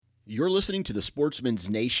You're listening to the Sportsman's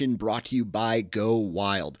Nation, brought to you by Go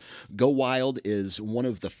Wild. Go Wild is one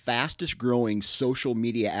of the fastest growing social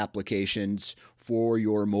media applications for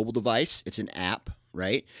your mobile device. It's an app,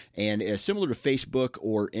 right? And similar to Facebook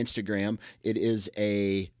or Instagram, it is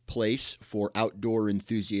a place for outdoor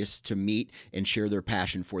enthusiasts to meet and share their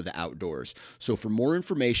passion for the outdoors. So for more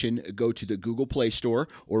information, go to the Google Play Store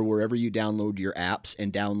or wherever you download your apps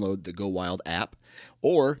and download the Go Wild app.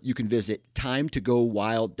 Or you can visit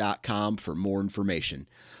timetogowild.com for more information.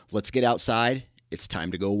 Let's get outside. It's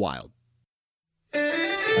time to go wild.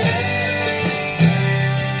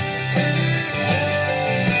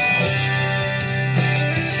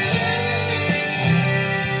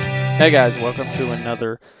 Hey guys, welcome to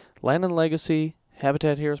another Land and Legacy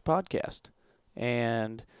Habitat Heroes podcast.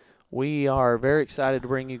 And we are very excited to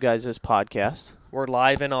bring you guys this podcast. We're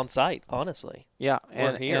live and on site, honestly. Yeah,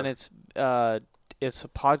 We're here. And it's a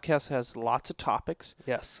podcast that has lots of topics.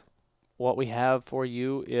 Yes. What we have for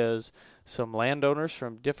you is some landowners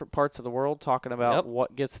from different parts of the world talking about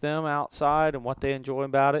what gets them outside and what they enjoy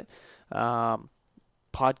about it.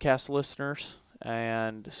 Podcast listeners.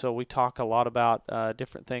 And so we talk a lot about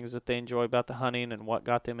different things that they enjoy about the hunting and what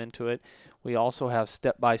got them into it. We also have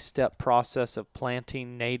step-by-step process of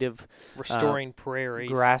planting native restoring prairies,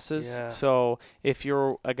 grasses. Yeah. So if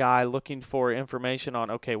you're a guy looking for information on,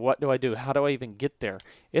 okay, what do I do? How do I even get there?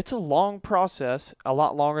 It's a long process, a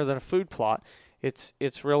lot longer than a food plot. It's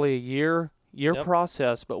really a year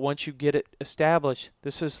process, but once you get it established,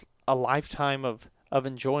 this is a lifetime of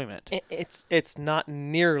enjoyment. It's not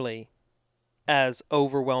nearly as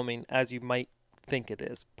overwhelming as you might think it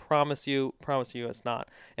is. Promise you it's not.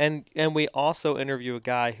 And we also interview a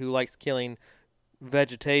guy who likes killing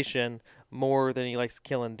vegetation more than he likes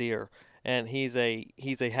killing deer. And he's a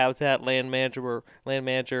habitat land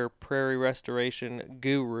manager, prairie restoration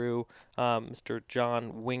guru, Mr.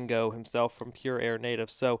 John Wingo himself from Pure Air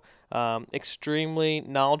Natives. So extremely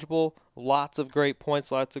knowledgeable, lots of great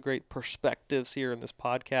points, lots of great perspectives here in this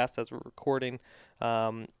podcast as we're recording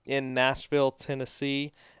in Nashville,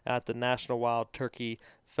 Tennessee at the National Wild Turkey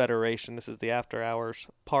Federation. This is the After Hours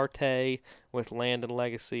Partay with Land and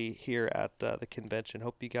Legacy here at the convention.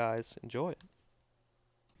 Hope you guys enjoy it.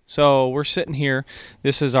 So we're sitting here.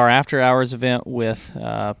 This is our After Hours event with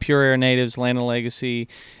Pure Air Natives, Land and Legacy.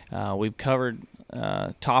 We've covered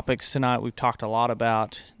topics tonight. We've talked a lot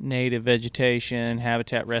about native vegetation,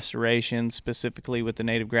 habitat restoration, specifically with the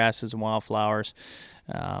native grasses and wildflowers.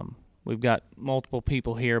 We've got multiple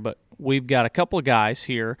people here, but we've got a couple of guys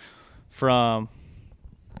here from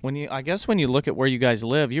when you look at where you guys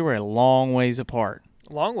live, you were a long ways apart.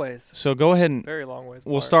 Long ways. So go ahead and very long ways.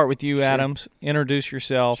 We'll start with you, Sure. Adams. Introduce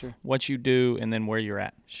yourself, Sure. what you do, and then where you're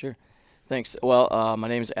at. Sure. Thanks. Well, my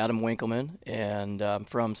name is Adam Winkleman, and I'm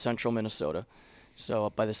from central Minnesota, so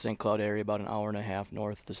up by the St. Cloud area, about an hour and a half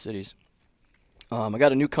north of the cities. I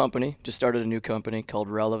got a new company, just started a new company called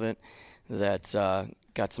Relevant that's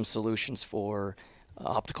got some solutions for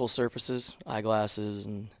optical surfaces, eyeglasses,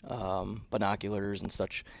 and binoculars and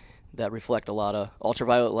such that reflect a lot of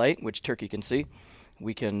ultraviolet light, which turkey can see.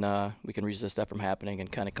 We can resist that from happening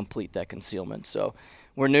and kind of complete that concealment. So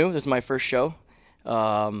we're new. This is my first show,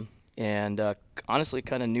 and honestly,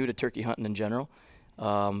 kind of new to turkey hunting in general.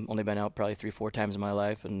 Only been out probably 3-4 times in my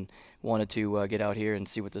life, and wanted to get out here and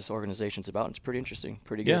see what this organization's about. It's pretty interesting,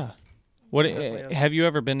 pretty good. Yeah. What have you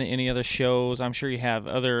ever been to any other shows? I'm sure you have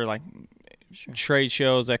other trade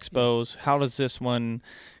shows, expos. How does this one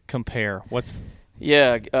compare?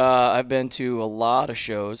 Yeah, I've been to a lot of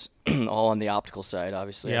shows, all on the optical side,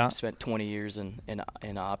 obviously. Yeah. I've spent 20 years in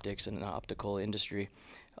optics and the optical industry.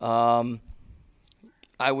 I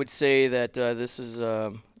would say that this is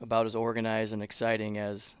about as organized and exciting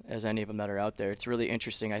as any of them that are out there. It's really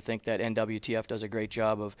interesting. I think that NWTF does a great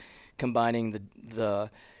job of combining the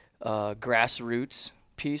grassroots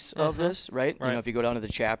piece of this, right? You know, if you go down to the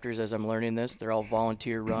chapters as I'm learning this, they're all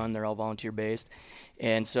volunteer run, they're all volunteer based.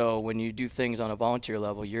 And so when you do things on a volunteer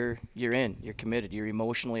level, you're in, you're committed, you're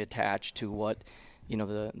emotionally attached to what,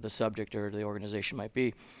 the subject or the organization might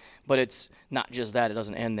be. But it's not just that, it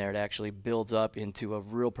doesn't end there. It actually builds up into a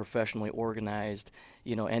real professionally organized,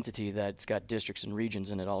 entity that's got districts and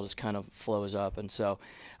regions, and it all just kind of flows up. And so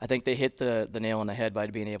I think they hit the nail on the head by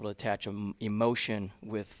being able to attach emotion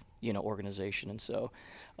with organization. And so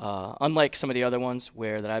unlike some of the other ones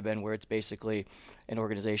where I've been, where it's basically an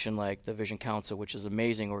organization like the Vision Council, which is an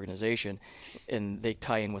amazing organization, and they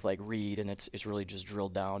tie in with like Reed, and it's really just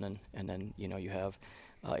drilled down, and then you have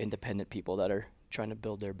independent people that are trying to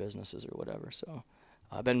build their businesses or whatever. So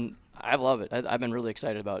I love it. I've been really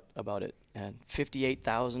excited about it. And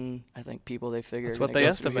 58,000, I think, people they figured. That's what they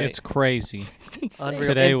estimate. It's crazy. It's insane. Unreal.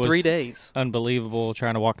 Today in was 3 days. Unbelievable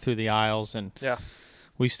trying to walk through the aisles, and Yeah.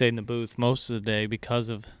 we stayed in the booth most of the day because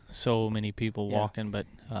of so many people walking. But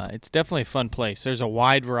it's definitely a fun place. There's a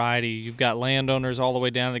wide variety. You've got landowners all the way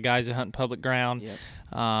down to the guys that hunt public ground. Yep.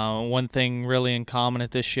 One thing really in common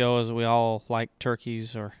at this show is we all like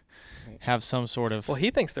turkeys or have some sort of. Well,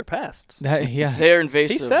 he thinks they're pests. Yeah. They're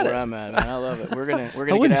invasive He said where it. I'm at, man. I love it. We're gonna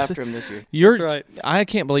wouldn't get say- after him this year. You're, That's right. I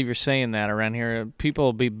can't believe you're saying that around here. People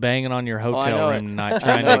will be banging on your I know hotel it. room tonight I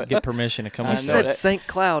trying know to it. get permission to come I You and know said that. St.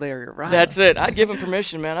 Cloud area, right? That's it. I'd give him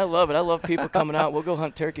permission, man. I love it. I love people coming out. We'll go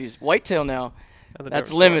hunt turkeys. Whitetail now. That's a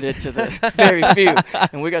That's different limited to the very few.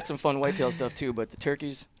 And we got some fun whitetail stuff too. But the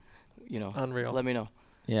turkeys, Unreal. let me know.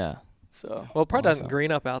 Yeah. So Well, it probably doesn't Awesome.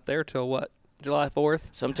 green up out there till what? July 4th?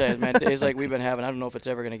 sometimes, man, days like we've been having, I don't know if it's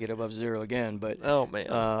ever gonna get above 0 again. But Oh,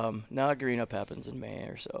 man. now green up happens in May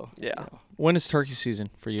or so. Yeah. When is turkey season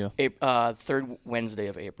for you? Third Wednesday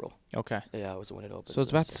of April. Okay. Yeah, was when it opens. So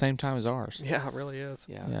it's about the same time as ours. Yeah, it really is.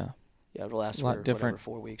 Yeah. Yeah. Yeah, it'll last A lot for different whatever,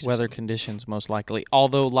 4 weeks. or Weather something. conditions, most likely.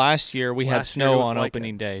 Although last year we had Last year it snow was on like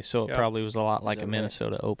opening day, so it Yeah. probably was a lot like that a right?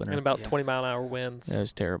 Minnesota opener. And about Yeah. 20-mile-an-hour winds. It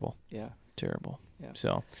was terrible. Yeah. Terrible. Yeah.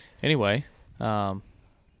 So, anyway,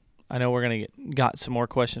 I know we're gonna got some more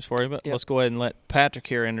questions for you, but Yep. let's go ahead and let Patrick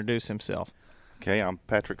here introduce himself. Okay, I'm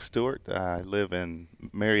Patrick Stewart. I live in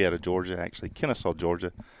Marietta, Georgia, actually Kennesaw,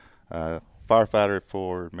 Georgia. Firefighter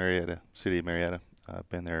for Marietta, City of Marietta. I've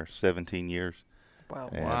been there 17 years. Wow.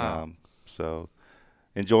 And, Wow. So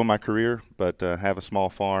enjoy my career, but have a small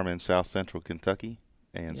farm in south central Kentucky.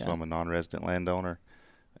 And so Yeah. I'm a non-resident landowner,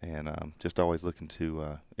 and just always looking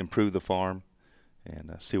to improve the farm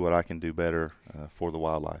and see what I can do better for the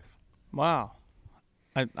wildlife. Wow.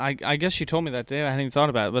 I guess you told me that today. I hadn't even thought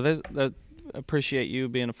about it, but that appreciate you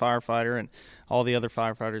being a firefighter and all the other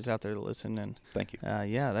firefighters out there that listen. And Thank you.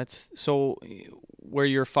 yeah, that's so. Where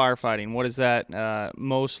you're firefighting, what is that?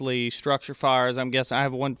 Mostly structure fires. I'm guessing. I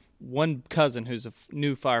have one cousin who's a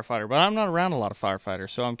new firefighter, but I'm not around a lot of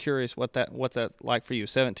firefighters, so I'm curious what's that like for you?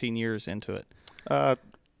 17 years into it.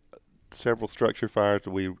 Several structure fires.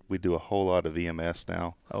 We do a whole lot of EMS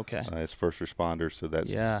now. Okay. As first responders, so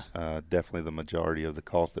that's Yeah. definitely the majority of the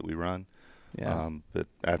calls that we run. Yeah. But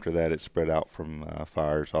after that, it's spread out from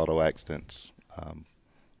fires, auto accidents.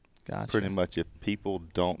 Gotcha. Pretty much, if people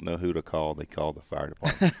don't know who to call, they call the fire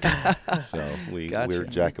department. So Gotcha. we're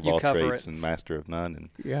jack of You all cover trades it. and master of none, and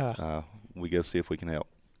Yeah. we go see if we can help.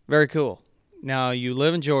 Very cool. Now you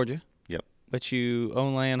live in Georgia. Yep. But you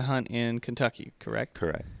own land, hunt in Kentucky, correct?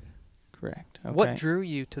 Correct. Correct. Okay. What drew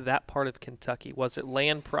you to that part of Kentucky? Was it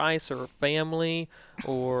land price or family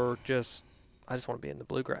or just, I just want to be in the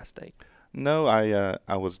bluegrass state? No,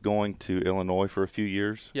 I was going to Illinois for a few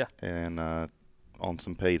years. Yeah. And on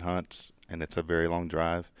some paid hunts, and it's a very long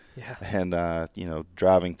drive. Yeah. And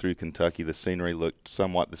driving through Kentucky, the scenery looked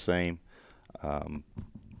somewhat the same, and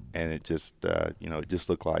it just it just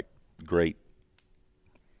looked like a great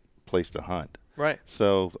place to hunt. Right.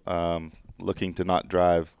 So looking to not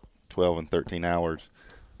drive 12 and 13 hours,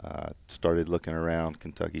 started looking around.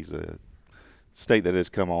 Kentucky's a state that has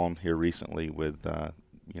come on here recently with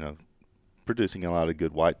producing a lot of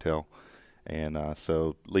good whitetail, and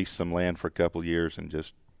so leased some land for a couple of years and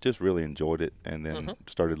just really enjoyed it, and then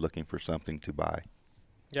started looking for something to buy.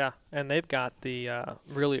 Yeah, and they've got the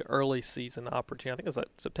really early season opportunity. I think it's like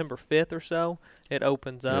September 5th or so. It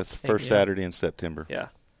opens up. That's first Saturday in September. Yeah.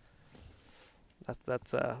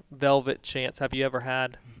 That's a velvet chance. Have you ever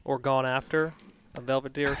had or gone after a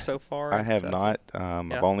velvet deer so far? I have not. Yeah.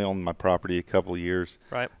 I've only owned my property a couple of years,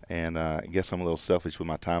 Right. and I guess I'm a little selfish with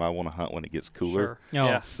my time. I want to hunt when it gets cooler. Sure. Oh.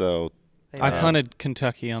 Yeah. So I've Amen. hunted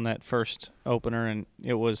Kentucky on that first opener, and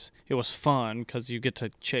it was fun because you get to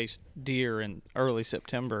chase deer in early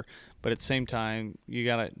September, but at the same time you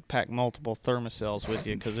got to pack multiple thermocells with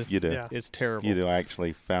you because you do. Yeah. it's terrible. You know, I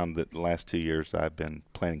actually found that the last 2 years I've been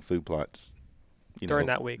planting food plots. During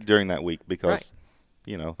that week. During that week because,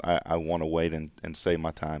 Right. I want to wait and save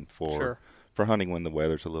my time for hunting when the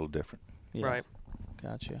weather's a little different. Yeah. Right.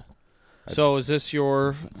 Gotcha. So is this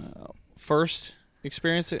your first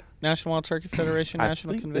experience at National Wild Turkey Federation I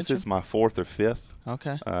National think Convention? this is my fourth or fifth.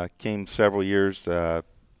 Okay. Came several years.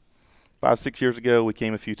 5-6 years ago, we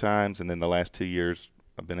came a few times, and then the last 2 years,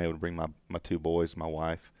 I've been able to bring my two boys, my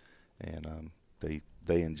wife, and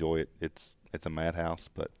they enjoy it. It's a madhouse,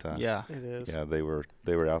 but Yeah. It is. yeah, they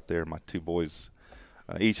were out there. My two boys,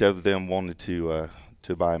 each of them wanted to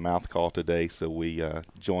buy a mouth call today, so we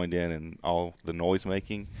joined in all the noise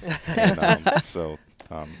making, and so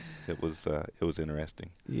it was interesting.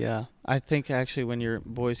 Yeah, I think actually when your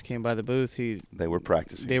boys came by the booth, They were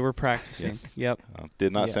practicing. Yes. Yep.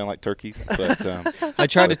 Did not Yeah. sound like turkeys, but I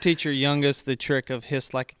tried to teach your youngest the trick of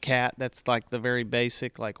hiss like a cat. That's like the very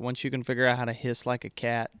basic. Like once you can figure out how to hiss like a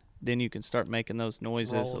cat, then you can start making those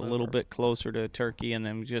noises Roll a little over. bit closer to a turkey, and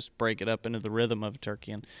then just break it up into the rhythm of a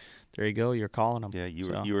turkey. And there you go. You're calling them. yeah, you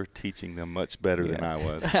So, were teaching them much better than Yeah. I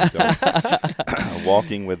was.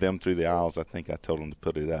 Walking with them through the aisles, I think I told them to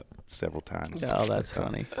put it up several times. Oh, that's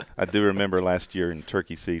funny. I do remember last year in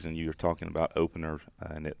turkey season, you were talking about opener,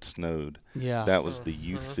 and it snowed. Yeah. That was the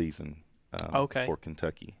youth season Okay. for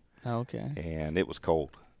Kentucky, Okay. and it was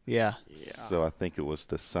cold. Yeah. So I think it was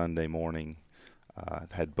the Sunday morning. I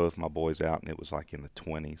had both my boys out, and it was like in the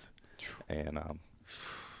 20s. And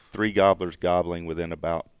 3 gobblers gobbling within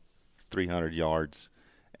about 300 yards,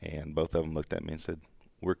 and both of them looked at me and said,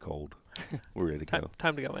 "We're cold. We're ready to go."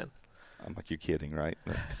 Time to go in. I'm like, "You're kidding, right?"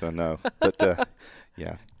 So no. But,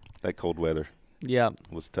 yeah, that cold weather Yeah.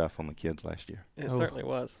 was tough on the kids last year. It Oh. certainly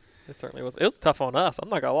was. It certainly was. It was tough on us. I'm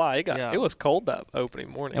not gonna lie. Yeah. It was cold that opening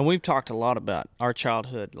morning. And we've talked a lot about our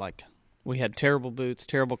childhood. Like, we had terrible boots,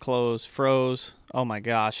 terrible clothes, froze. Oh my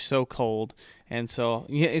gosh, so cold. And so,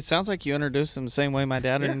 yeah, it sounds like you introduced them the same way my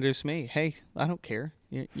dad Yeah. introduced me. Hey, I don't care.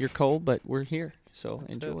 You're cold, but we're here, so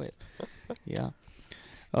That's enjoy it. Yeah.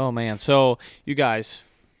 Oh man. So you guys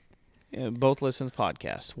both listen to the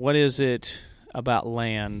podcast. What is it about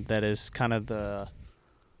land that is kind of the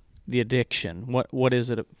addiction? What is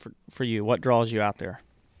it for you? What draws you out there?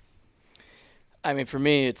 I mean, for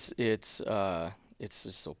me, it's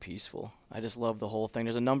just so peaceful. I just love the whole thing.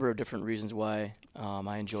 There's a number of different reasons why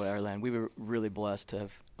I enjoy our land. We were really blessed to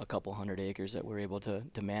have a couple hundred acres that we're able to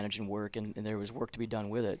manage and work, and there was work to be done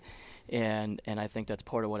with it. And I think that's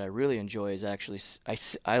part of what I really enjoy is actually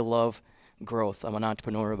I love growth. I'm an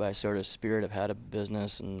entrepreneur by sort of spirit. I've had a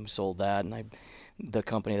business and sold that, and the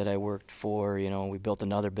company that I worked for, we built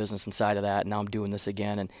another business inside of that, and now I'm doing this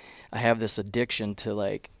again. And I have this addiction to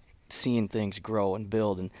like seeing things grow and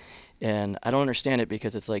build, and I don't understand it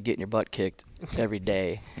because it's like getting your butt kicked every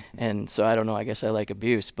day. And so I don't know, I guess I like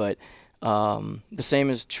abuse, but the same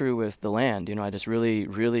is true with the land. I just really,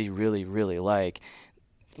 really, really, really like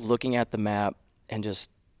looking at the map and just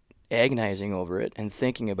agonizing over it and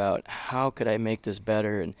thinking about how could I make this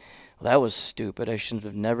better, and well, that was stupid. I should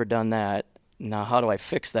have never done that. Now, how do I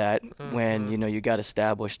fix that when, you got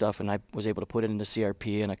established stuff, and I was able to put it into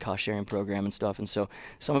CRP and a cost sharing program and stuff. And so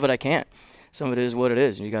some of it I can't. Some of it is what it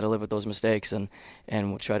is, and you got to live with those mistakes, and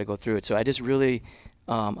we'll try to go through it. So I just really,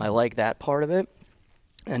 I like that part of it.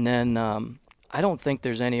 And then I don't think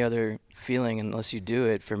there's any other feeling unless you do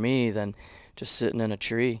it for me than just sitting in a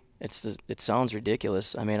tree. It sounds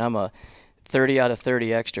ridiculous. I mean, I'm a 30 out of 30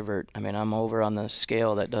 extrovert. I mean, I'm over on the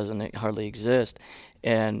scale that doesn't hardly exist.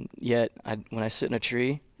 And yet, when I sit in a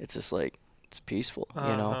tree, it's just like, it's peaceful,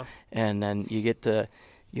 And then you get to,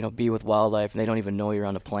 be with wildlife, and they don't even know you're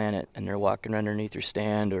on the planet, and they're walking underneath your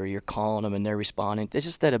stand, or you're calling them, and they're responding. It's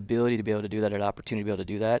just that ability to be able to do that, that opportunity to be able to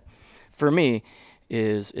do that, for me,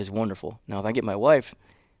 is wonderful. Now, if I get my wife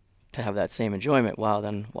to have that same enjoyment, wow,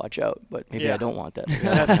 then watch out. But maybe Yeah. I don't want that. Maybe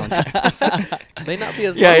I don't. May not be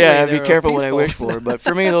as Yeah, lonely, yeah. Be they're careful what I peaceful. wish for. But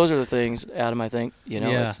for me, those are the things, Adam. I think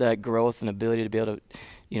Yeah. it's that growth and ability to be able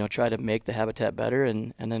to, try to make the habitat better,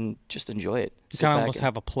 and then just enjoy it. You Sit kind of back almost and-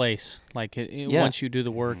 have a place. Like Yeah. once you do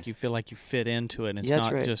the work, you feel like you fit into it. And it's Yeah, that's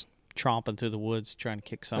not right. just tromping through the woods trying to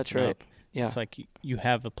kick something That's right. up. Yeah, It's like you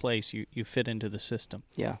have a place. You fit into the system.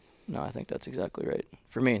 yeah. No, I think that's exactly right.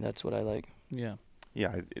 For me, that's what I like. Yeah.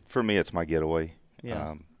 Yeah, for me, it's my getaway.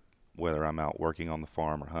 Yeah. Whether I'm out working on the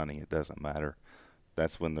farm or hunting, it doesn't matter.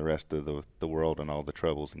 That's when the rest of the world and all the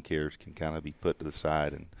troubles and cares can kind of be put to the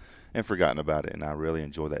side and forgotten about it. And I really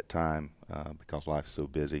enjoy that time because life's so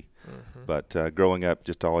busy. But growing up,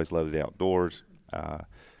 just always loved the outdoors.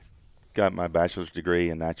 Got my bachelor's degree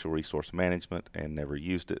in natural resource management and never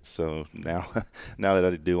used it. So now that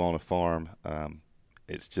I do own a farm,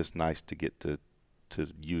 it's just nice to get to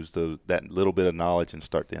use that little bit of knowledge and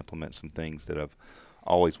start to implement some things that I've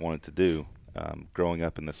always wanted to do. Growing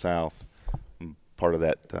up in the South, I'm part of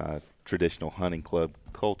that traditional hunting club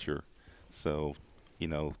culture. So,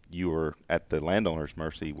 you were at the landowner's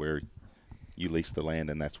mercy where you leased the land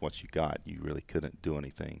and that's what you got. You really couldn't do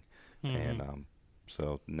anything. Mm-hmm. And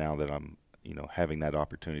so now that I'm, having that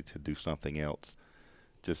opportunity to do something else,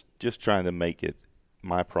 just trying to make it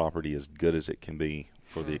my property as good as it can be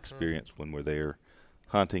for the experience when we're there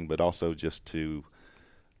hunting, but also just to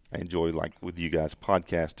enjoy, like with you guys'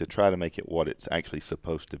 podcast, to try to make it what it's actually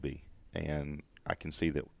supposed to be. And I can see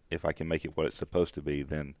that if I can make it what it's supposed to be,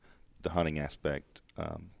 then the hunting aspect,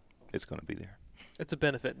 it's going to be there. It's a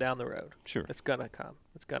benefit down the road. Sure. It's gonna come.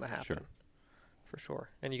 It's gonna happen. Sure. For sure.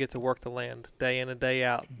 And you get to work the land day in and day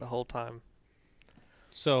out the whole time.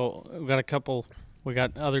 So we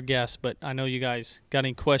got other guests, but I know you guys got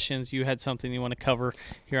any questions. You had something you want to cover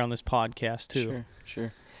here on this podcast too.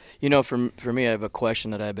 Sure. You know, for me, I have a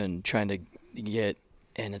question that I've been trying to get,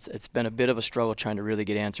 and it's been a bit of a struggle trying to really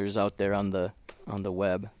get answers out there on the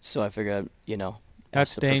web. So I figured,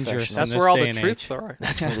 That's dangerous. That's in where this all day the and truths age. are.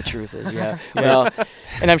 That's where the truth is, yeah. Well,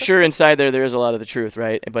 and I'm sure inside there is a lot of the truth,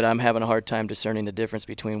 right? But I'm having a hard time discerning the difference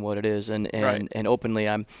between what it is. And openly,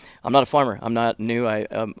 I'm not a farmer. I'm not new.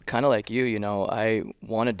 I'm kind of like you, I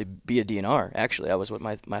wanted to be a DNR. Actually, I was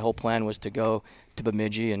my whole plan was to go to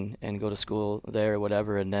Bemidji and go to school there or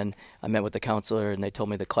whatever. And then I met with the counselor, and they told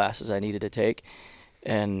me the classes I needed to take.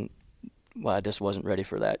 And well, I just wasn't ready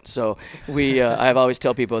for that. So I've always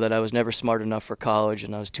tell people that I was never smart enough for college,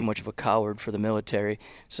 and I was too much of a coward for the military.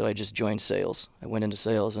 So I just joined sales. I went into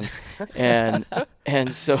sales, and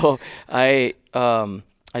so I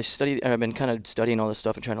studied. I've been kind of studying all this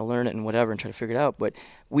stuff and trying to learn it and whatever, and trying to figure it out. But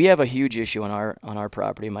we have a huge issue on our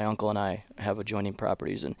property. My uncle and I have adjoining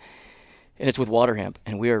properties, and it's with water hemp,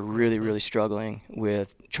 and we are really, really struggling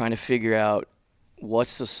with trying to figure out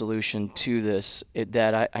what's the solution to this.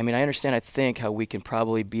 I understand, I think, how we can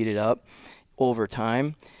probably beat it up over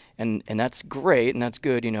time, and that's great, and that's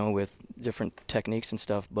good, with different techniques and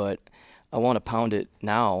stuff, but I want to pound it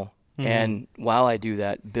now, and while I do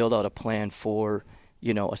that, build out a plan for,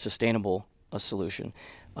 a sustainable solution,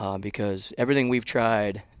 because everything we've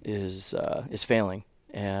tried is failing,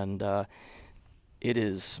 and it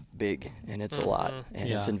is big, and it's a lot, and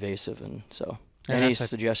it's invasive, and so... Any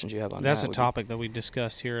suggestions you have on that? That's a topic that we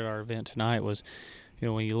discussed here at our event tonight was,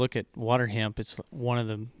 when you look at water hemp, it's one of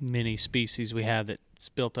the many species we have that's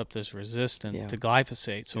built up this resistance to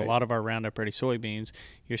glyphosate. So a lot of our Roundup Ready soybeans,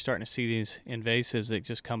 you're starting to see these invasives that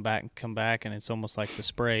just come back, and it's almost like the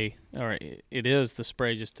spray, or it is the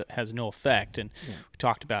spray just has no effect. And we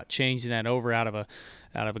talked about changing that over out of a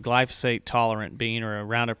glyphosate tolerant bean or a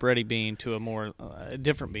Roundup Ready bean to a more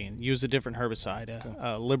different bean. Use a different herbicide,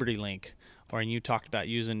 a Liberty Link. And you talked about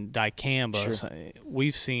using dicamba. Sure.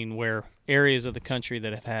 We've seen where areas of the country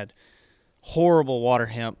that have had horrible water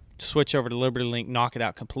hemp switch over to Liberty Link, knock it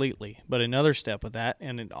out completely. But another step with that,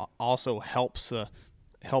 and it also helps the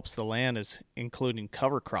land, is including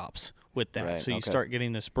cover crops with that. Right, so you start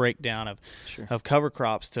getting this breakdown of cover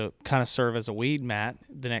crops to kind of serve as a weed mat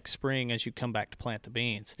the next spring as you come back to plant the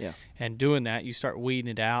beans. Yeah. And doing that, you start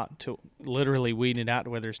weeding it out to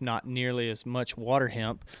where there's not nearly as much water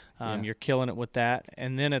hemp. You're killing it with that.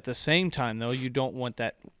 And then at the same time, though, you don't want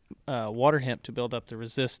that water hemp to build up the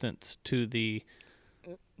resistance to the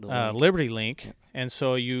Liberty Link. Yeah. And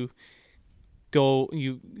so you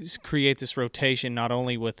create this rotation not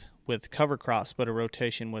only with cover crops, but a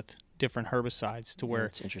rotation with different herbicides to where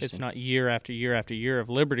it's not year after year after year of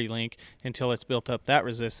Liberty Link until it's built up that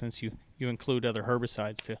resistance. You include other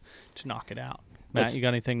herbicides to knock it out. Matt, you got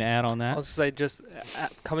anything to add on that? I'll say just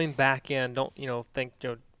coming back in, don't think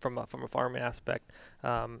from a farming aspect,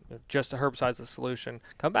 just a herbicide's the solution.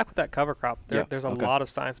 Come back with that cover crop. There's a lot of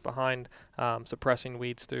science behind suppressing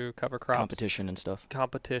weeds through cover crops. Competition and stuff.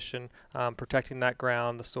 Protecting that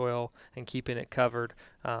ground, the soil, and keeping it covered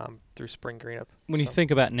through spring greenup. When you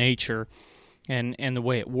think about nature and the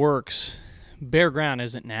way it works, bare ground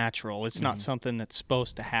isn't natural. It's not something that's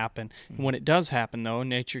supposed to happen. When it does happen, though,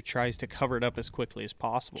 nature tries to cover it up as quickly as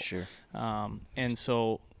possible. Sure. And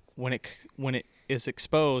so when it is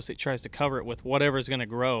exposed, it tries to cover it with whatever is going to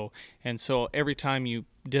grow. And so every time you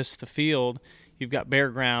disc the field, you've got bare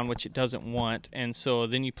ground, which it doesn't want. And so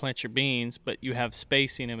then you plant your beans, but you have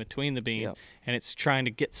spacing in between the beans, and it's trying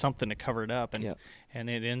to get something to cover it up. And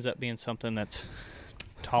it ends up being something that's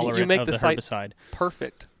tolerant make of the the site herbicide.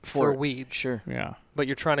 Perfect for weeds. Sure. Yeah. But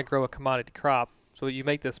you're trying to grow a commodity crop. So you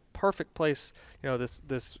make this perfect place,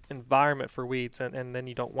 this environment for weeds, and then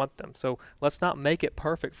you don't want them. So let's not make it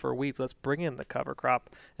perfect for weeds. Let's bring in the cover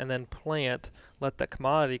crop and then plant, let the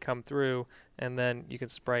commodity come through, and then you can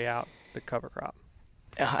spray out the cover crop.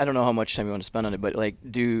 I don't know how much time you want to spend on it, but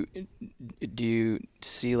do you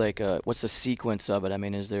see what's the sequence of it? I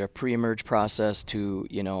mean, is there a pre-emerge process to,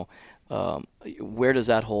 where does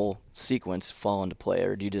that whole sequence fall into play,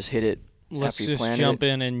 or do you just hit it? Let's just jump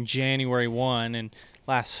in January 1, and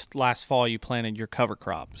last fall you planted your cover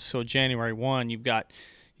crop. So January 1, you've got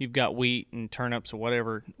you've got wheat and turnips or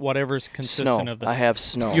whatever's consistent Snow. of the. I have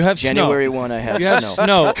snow. You have January snow. 1, I have You have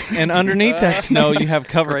snow. snow, and underneath that snow, you have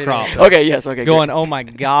cover Great crop. answer. Okay, yes, okay. Going, oh my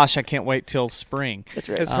gosh, I can't wait till spring. That's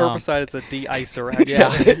right. Because herbicide is a de-icer,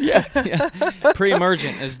 actually. Yeah. yeah.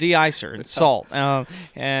 Pre-emergent is de-icer. It's salt.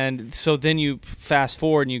 And so then you fast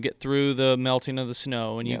forward and you get through the melting of the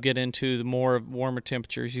snow and you Yep. get into the more warmer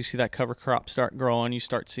temperatures. You see that cover crop start growing. You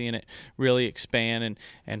start seeing it really expand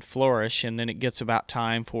and flourish. And then it gets about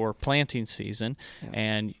time for planting season.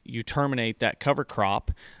 And you terminate that cover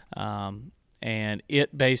crop. And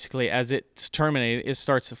it basically, as it's terminated, it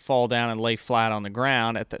starts to fall down and lay flat on the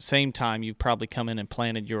ground. At that same time, you've probably come in and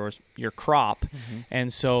planted your crop.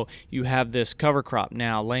 And so you have this cover crop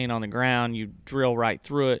now laying on the ground. You drill right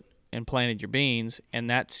through it and planted your beans. And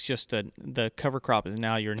that's just the cover crop is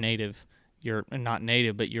now your native, your not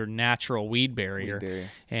native, but your natural weed barrier.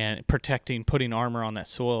 And putting armor on that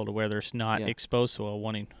soil to where there's not exposed soil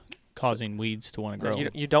causing weeds to want to grow.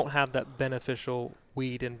 You don't have that beneficial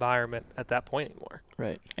weed environment at that point anymore.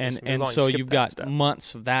 Right. And so you've got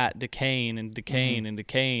months of that decaying and decaying and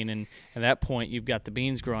decaying, and at that point you've got the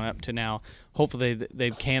beans growing up to now hopefully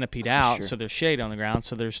they've canopied out so there's shade on the ground,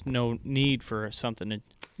 so there's no need for something to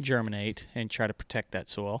germinate and try to protect that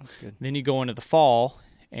soil. That's good. Then you go into the fall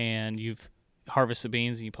and you've harvested the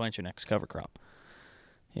beans and you plant your next cover crop.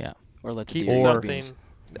 Yeah. Or let the Keep deer eat something, beans.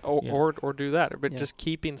 or do that, but just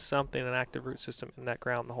keeping something, an active root system in that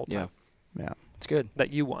ground the whole time. Yeah. It's good. That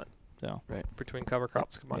you want. So Between cover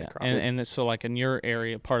crops, commodity crops. and so like in your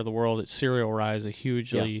area, part of the world, it's cereal rye is a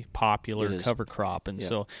hugely popular cover crop, and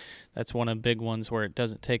so that's one of the big ones where it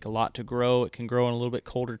doesn't take a lot to grow. It can grow in a little bit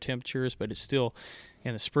colder temperatures, but it's still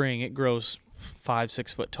in the spring it grows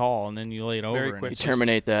 5-6 foot tall, and then you lay it over. quick. You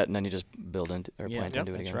terminate that, and then you just build into or plant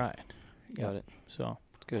into it that's again. right. Got it. So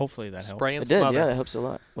Good. hopefully that helps. Spray and It did. smother. Yeah, that helps a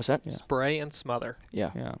lot. What's that? Yeah. Spray and smother. Yeah.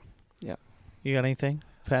 Yeah. You got anything,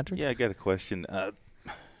 Patrick? Yeah, I got a question.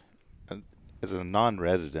 As a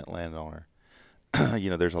non-resident landowner,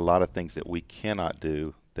 there's a lot of things that we cannot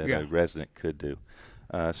do that a resident could do,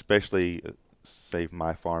 especially save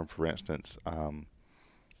my farm, for instance.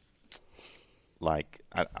 Like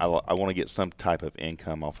I want to get some type of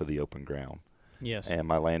income off of the open ground. Yes. And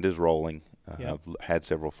my land is rolling. I've had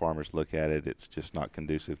several farmers look at it. It's just not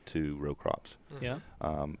conducive to row crops. Yeah.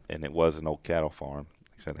 And it was an old cattle farm.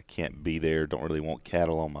 Like I said, I can't be there. Don't really want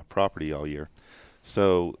cattle on my property all year.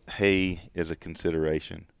 So hay is a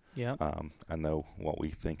consideration. Yeah. I know what we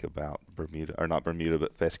think about Bermuda, or not Bermuda,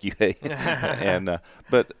 but fescue hay. And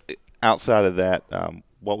but outside of that,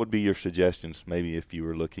 what would be your suggestions? Maybe if you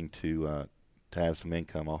were looking to have some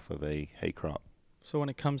income off of a hay crop. So when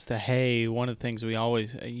it comes to hay, one of the things we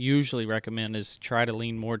always usually recommend is try to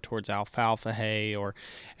lean more towards alfalfa hay, or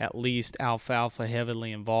at least alfalfa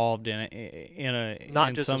heavily involved in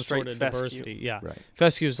Not just some a straight sort of fescue. diversity. Yeah, Right.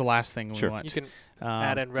 fescue is the last thing we want. You can Um,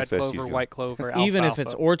 add in red the fescue's clover, good. white clover, alfalfa. even if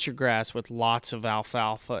it's orchard grass with lots of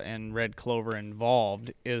alfalfa and red clover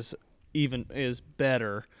involved is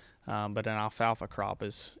better. But an alfalfa crop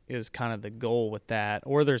is kind of the goal with that.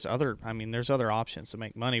 Or there's other options to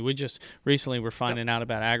make money. We just recently were finding out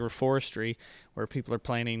about agroforestry, where people are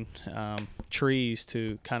planting trees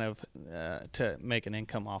to kind of to make an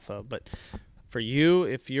income off of. But for you,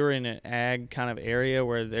 if you're in an ag kind of area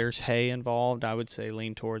where there's hay involved, I would say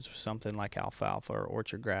lean towards something like alfalfa or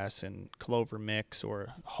orchard grass and clover mix,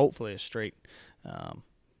 or hopefully a straight.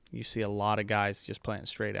 You see a lot of guys just planting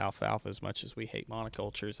straight alfalfa. As much as we hate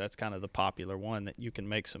monocultures, that's kind of the popular one that you can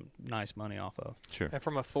make some nice money off of. Sure. And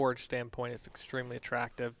from a forage standpoint, it's extremely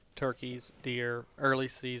attractive. Turkeys, deer, early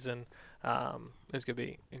season is going to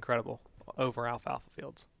be incredible over alfalfa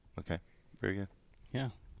fields. Okay. Very good. Yeah.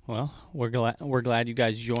 Well, we're glad you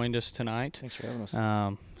guys joined us tonight. Thanks for having us.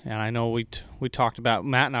 And I know we talked about,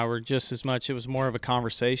 Matt and I were just as much, it was more of a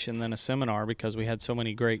conversation than a seminar, because we had so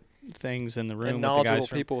many great things in the room And with the knowledgeable guys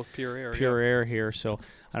from people with Pure Air. Pure Air here. So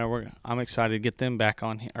I know I'm excited to get them back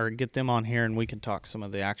on, get them on here, and we can talk some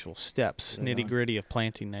of the actual steps, nitty gritty of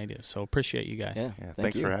planting native. So appreciate you guys. Yeah.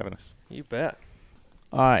 Thanks for having us. You bet.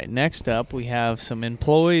 All right, next up we have some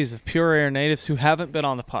employees of Pure Air Natives who haven't been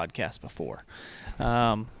on the podcast before.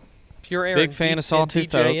 Pure Air. Big and fan of Sawtooth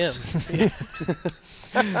DJM.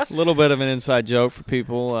 A little bit of an inside joke for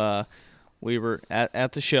people. We were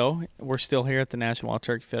at the show. We're still here at the National Wild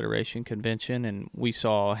Turkey Federation convention, and we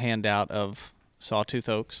saw a handout of Sawtooth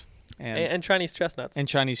Oaks and Chinese chestnuts. and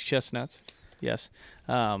Chinese chestnuts. Yes,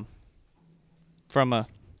 from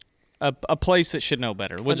a place that should know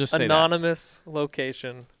better. We'll just say anonymous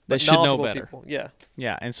location. That but should know knowledgeable better. People. Yeah.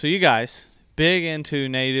 Yeah, and so you guys big into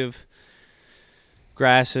native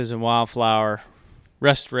grasses and wildflower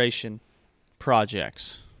restoration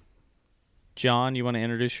projects. John, you want to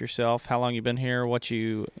introduce yourself? How long you been here? What's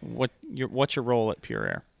your role at Pure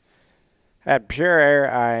Air? At Pure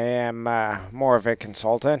Air, I am more of a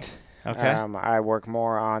consultant. Okay. I work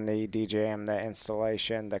more on the DJM, the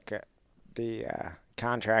installation, the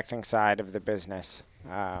contracting side of the business.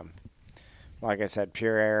 Like I said,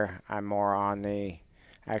 Pure Air, I'm more on the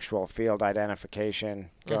actual field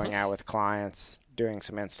identification, going out with clients, doing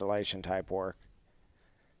some installation type work.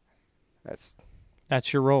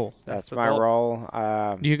 That's your role. That's my role.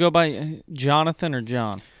 Do you go by Jonathan or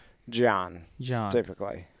John? John, John.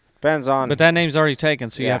 typically. Depends on. But that name's already taken,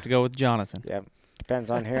 so you Yeah. have to go with Jonathan. Yep. Depends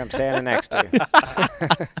on who I'm standing next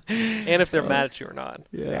to. And if they're mad at you or not.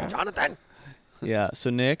 Yeah. Jonathan. Yeah. So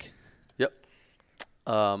Nick.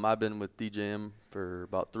 I've been with DJM for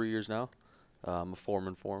about 3 years now. I'm a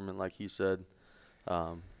foreman, like he said.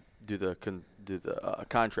 Do the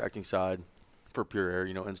contracting side for Pure Air,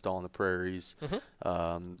 installing the prairies,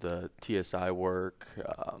 the TSI work,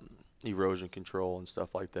 erosion control and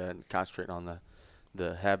stuff like that, and concentrating on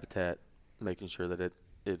the habitat, making sure that it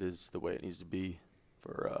is the way it needs to be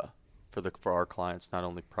for our clients, not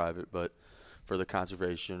only private but for the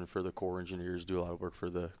conservation, for the Corps engineers, do a lot of work for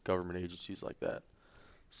the government agencies like that.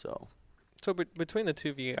 So between the two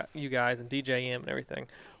of you guys and DJM and everything,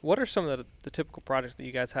 what are some of the typical projects that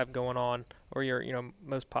you guys have going on, or your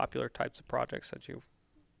most popular types of projects that you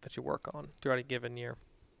work on throughout a given year?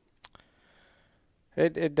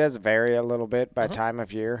 It does vary a little bit by time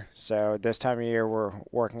of year. So this time of year, we're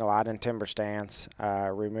working a lot in timber stands,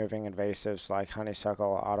 removing invasives like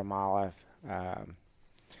honeysuckle, autumn olive,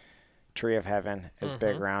 tree of heaven is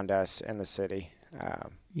big around us in the city.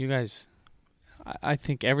 You guys, I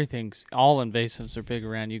think all invasives are big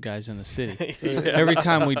around you guys in the city. Every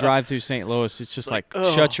time we drive through St. Louis, it's just like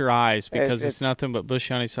shut your eyes, because it's nothing but bush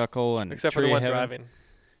honeysuckle and except for the tree one of heaven. driving.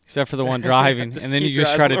 Except for the one driving, and then you keep your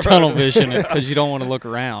just eyes try on to the tunnel road. vision it because you don't want to look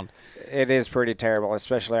around. It is pretty terrible,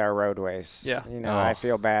 especially our roadways. Yeah. I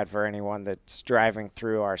feel bad for anyone that's driving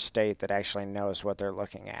through our state that actually knows what they're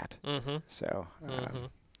looking at. So,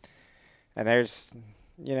 and there's,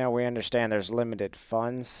 we understand there's limited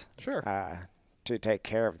funds Sure. to take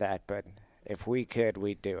care of that, but if we could,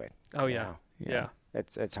 we'd do it. Oh, you yeah. know. Yeah.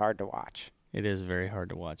 It's hard to watch. It is very hard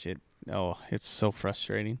to watch it. Oh, it's so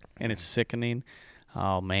frustrating, and it's sickening.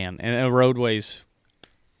 Oh, man. And roadways,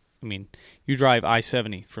 I mean, you drive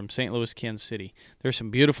I-70 from St. Louis, Kansas City. There's some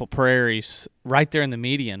beautiful prairies right there in the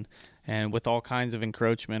median, and with all kinds of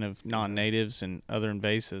encroachment of non-natives and other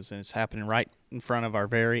invasives, and it's happening right in front of our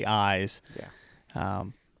very eyes. Yeah.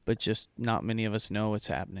 But just not many of us know it's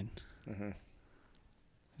happening.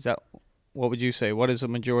 Is that, what would you say? What does the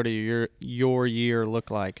majority of your year look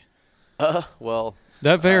like? Well,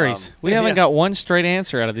 That varies. We haven't got one straight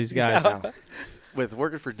answer out of these guys. with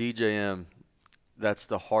working for DJM, that's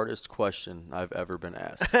the hardest question I've ever been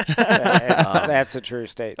asked. That's a true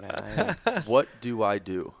statement. What do I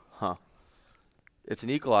do? It's an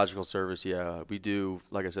ecological service, yeah. We do,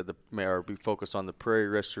 like I said, we focus on the prairie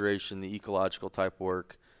restoration, the ecological type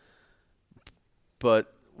work.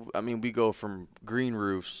 But, I mean, we go from green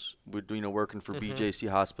roofs, working for BJC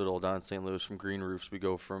Hospital down in St. Louis, from green roofs. We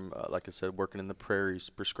go from, like I said, working in the prairies,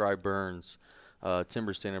 prescribed burns,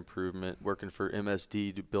 timber stand improvement, working for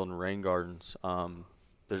MSD, building rain gardens.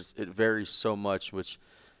 It varies so much, which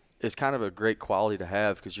is kind of a great quality to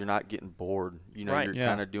have because you're not getting bored. Right. You're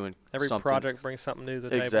kind of doing Every something. project brings something new to the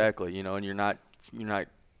table. Exactly, and you're not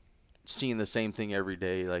seeing the same thing every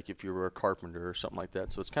day like if you were a carpenter or something like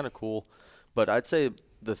that. So it's kind of cool. But I'd say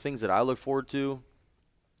the things that I look forward to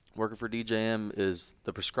working for DJM is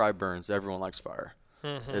the prescribed burns. Everyone likes fire.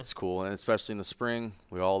 It's cool, and especially in the spring,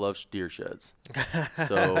 we all love deer sheds.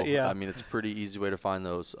 So I mean, it's a pretty easy way to find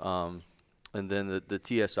those. And then the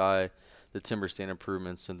TSI, the timber stand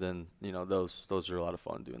improvements, and then those are a lot of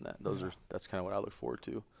fun doing that. That's kind of what I look forward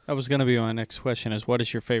to. That was going to be my next question: is what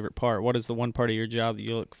is your favorite part? What is the one part of your job that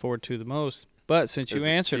you look forward to the most? But since you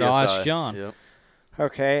answered, I'll ask John. Yep.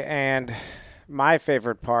 Okay, and my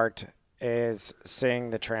favorite part is seeing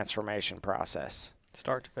the transformation process.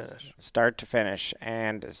 Start to finish.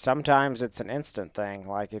 And sometimes it's an instant thing.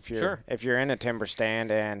 Like if you're in a timber stand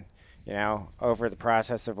and, over the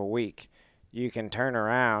process of a week, you can turn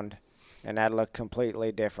around and that look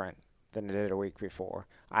completely different than it did a week before.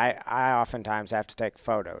 I oftentimes have to take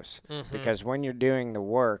photos because when you're doing the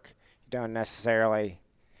work, you don't necessarily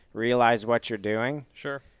realize what you're doing.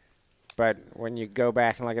 Sure. But when you go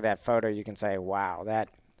back and look at that photo, you can say, wow, that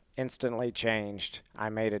instantly changed. I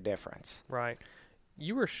made a difference. Right.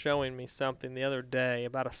 You were showing me something the other day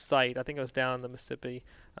about a site. I think it was down in the Mississippi,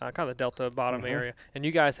 kind of the Delta bottom area. And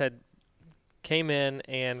you guys had came in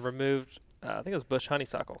and removed I think it was bush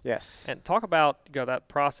honeysuckle. Yes. And talk about that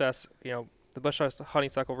process, the bush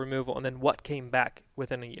honeysuckle removal, and then what came back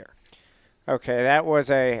within a year. Okay, that was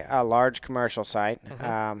a large commercial site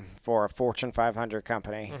for a Fortune 500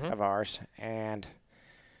 company of ours, and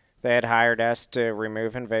they had hired us to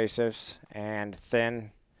remove invasives and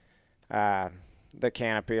thin the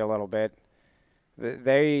canopy a little bit.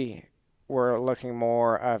 They were looking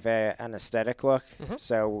more of an aesthetic look,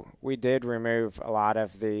 so we did remove a lot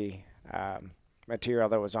of the material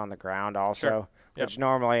that was on the ground also, which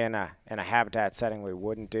normally in a habitat setting we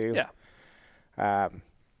wouldn't do. Yeah.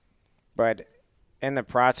 But in the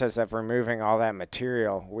process of removing all that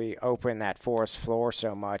material, we opened that forest floor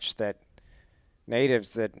so much that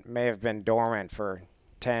natives that may have been dormant for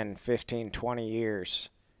 10, 15, 20 years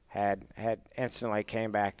had instantly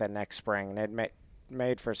came back that next spring, and it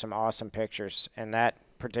made for some awesome pictures. In that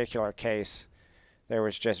particular case, there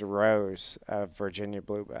was just rows of Virginia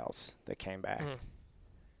bluebells that came back.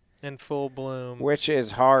 In full bloom. Which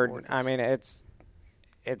is hard. Gorgeous. I mean,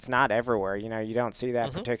 it's not everywhere. You don't see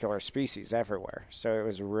that particular species everywhere. So it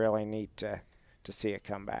was really neat to see it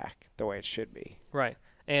come back the way it should be. Right.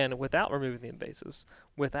 And without removing the invasives,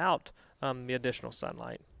 without the additional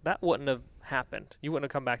sunlight, that wouldn't have happened. You wouldn't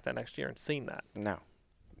have come back that next year and seen that. No.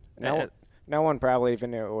 No one probably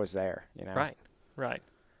even knew it was there. Right.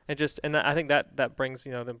 And I think that brings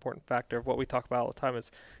the important factor of what we talk about all the time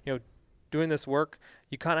is doing this work.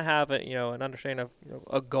 You kind of have an understanding of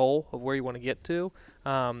a goal of where you want to get to,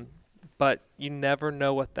 but you never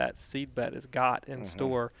know what that seed bed has got in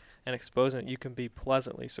store, and exposing it, you can be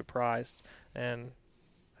pleasantly surprised, and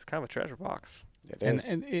it's kind of a treasure box. It is.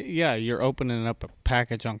 And you're opening up a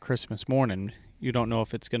package on Christmas morning. You don't know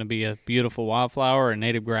if it's going to be a beautiful wildflower or a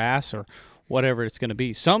native grass or whatever it's going to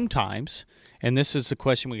be. Sometimes, and this is a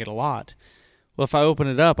question we get a lot, well, if I open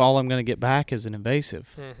it up, all I'm going to get back is an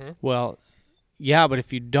invasive. Well, yeah, but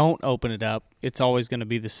if you don't open it up, it's always going to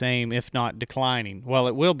be the same, if not declining. Well,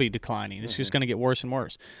 it will be declining. It's just going to get worse and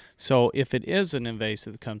worse. So if it is an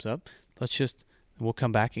invasive that comes up, we'll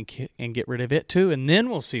come back and get rid of it too, and then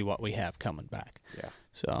we'll see what we have coming back. Yeah.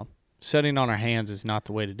 So sitting on our hands is not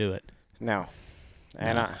the way to do it. No.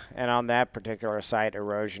 And on that particular site,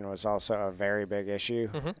 erosion was also a very big issue.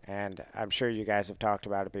 And I'm sure you guys have talked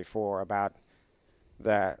about it before, about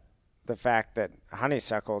the fact that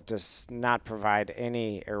honeysuckle does not provide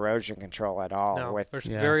any erosion control at all. No, there's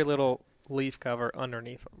very little leaf cover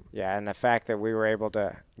underneath them. Yeah, and the fact that we were able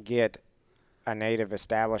to get a native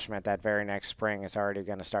establishment that very next spring is already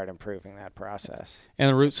going to start improving that process. And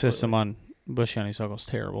the root system on bush honeysuckle is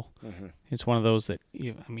terrible. It's one of those that,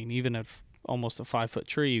 even at almost a 5-foot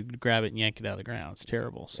tree, you grab it and yank it out of the ground. It's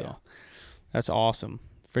terrible. So that's awesome.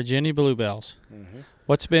 Virginia bluebells.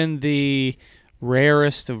 What's been the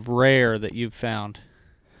rarest of rare that you've found?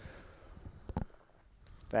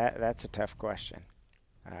 That's a tough question.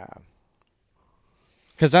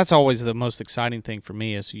 Because that's always the most exciting thing for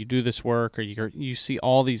me is you do this work or you see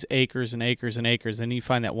all these acres and acres and acres, and you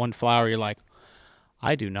find that one flower, you're like,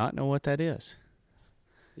 I do not know what that is.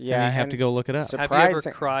 Yeah, and you have to go look it up. Have you ever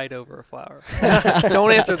cried over a flower?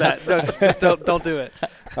 Don't answer that. No, just don't do it.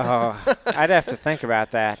 Oh, I'd have to think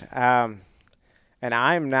about that. And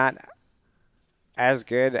I'm not as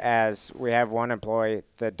good as we have one employee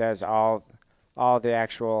that does all the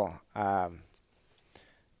actual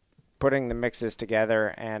putting the mixes together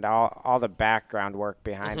and all the background work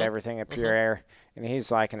behind everything at Pure Air. And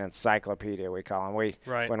he's like an encyclopedia, we call him.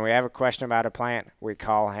 When we have a question about a plant, we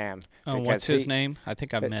call him. What's his name? I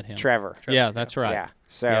think I've met him. Trevor. Yeah, that's right. Yeah.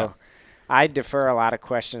 So I defer a lot of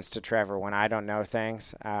questions to Trevor when I don't know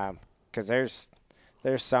things, because there's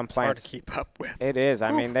some plants. Hard to keep up with. It is.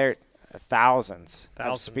 I mean, there are thousands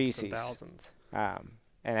of species. And thousands. In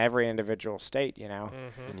every individual state,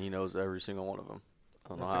 And he knows every single one of them. I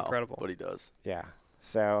don't That's know how, incredible. but he does. Yeah.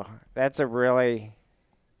 So that's a really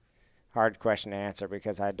hard question to answer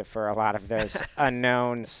because I defer a lot of those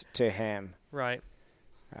unknowns to him. Right.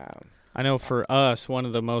 I know for us, one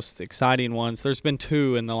of the most exciting ones, there's been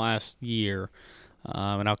two in the last year,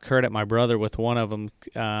 and I'll credit my brother with one of them,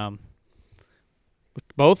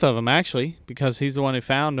 both of them actually, because he's the one who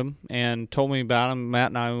found them and told me about them. Matt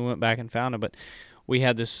and I went back and found them, but we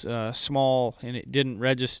had this small, and it didn't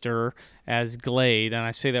register as glade, and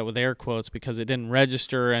I say that with air quotes because it didn't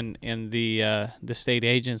register in the state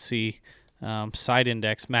agency site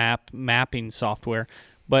index mapping software,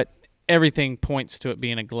 but everything points to it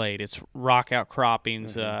being a glade. It's rock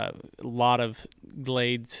outcroppings, a lot of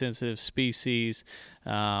glade-sensitive species,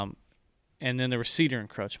 and then there was cedar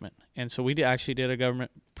encroachment. And so we actually did a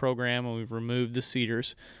government program, and we removed the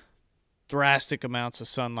cedars. Drastic amounts of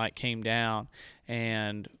sunlight came down,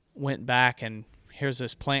 and went back and here's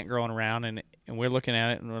this plant growing around, and we're looking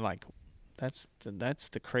at it and we're like, that's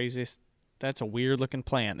the craziest. That's a weird looking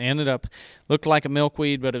plant. It looked like a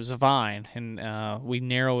milkweed, but it was a vine, and we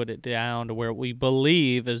narrowed it down to where we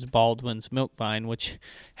believe is Baldwin's milk vine, which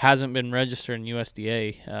hasn't been registered in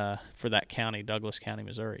USDA for that county, Douglas County,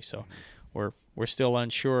 Missouri. So we're still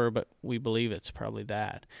unsure, but we believe it's probably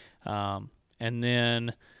that. And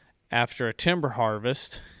then after a timber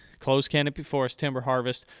harvest, closed canopy forest timber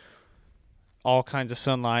harvest, all kinds of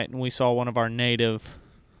sunlight, and we saw one of our native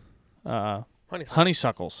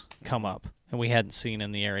honeysuckles come up, and we hadn't seen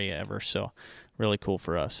in the area ever. So really cool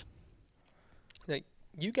for us. Now,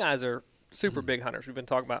 you guys are super big hunters. We've been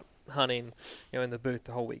talking about hunting, in the booth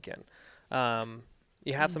the whole weekend.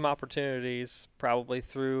 You have some opportunities probably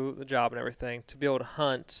through the job and everything to be able to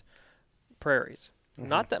hunt prairies.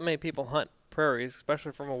 Not that many people hunt prairies,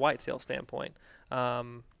 especially from a whitetail standpoint.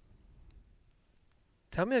 Tell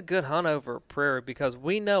me a good hunt over a prairie, because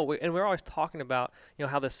we know, and we're always talking about,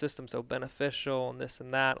 how this system's so beneficial and this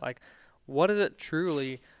and that. Like, what is it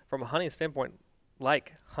truly from a hunting standpoint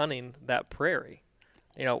like hunting that prairie,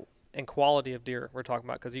 and quality of deer we're talking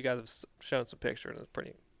about? Because you guys have shown some pictures, and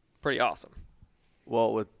it's pretty awesome.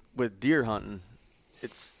 Well, with deer hunting,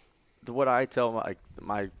 it's what I tell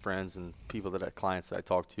my friends and clients that I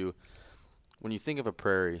talk to. When you think of a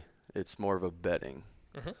prairie, it's more of a bedding.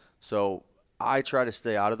 So I try to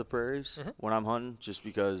stay out of the prairies when I'm hunting, just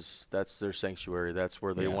because that's their sanctuary. That's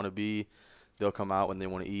where they want to be. They'll come out when they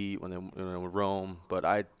want to eat, when they roam.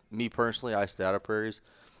 But me personally, I stay out of prairies.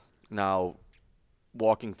 Now,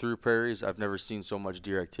 walking through prairies, I've never seen so much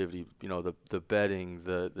deer activity. The bedding,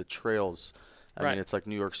 the trails. I mean, it's like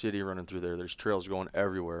New York City running through there. There's trails going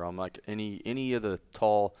everywhere. I'm like any of the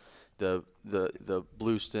tall, the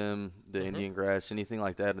blue stem, the Indian grass, anything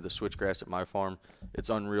like that, or the switchgrass at my farm, it's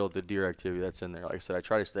unreal the deer activity that's in there. Like I said, I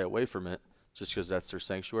try to stay away from it just because that's their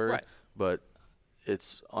sanctuary. Right. But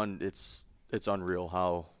it's unreal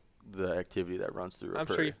how the activity that runs through. I'm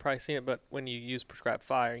sure you've probably seen it, but when you use prescribed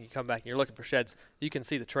fire and you come back and you're looking for sheds, you can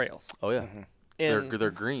see the trails. Oh yeah, they're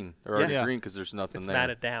green. They're already green because there's nothing there. It's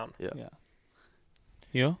matted down. Yeah.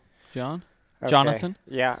 You, John, okay. Jonathan.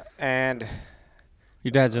 Yeah, and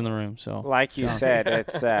your dad's in the room, so like you said,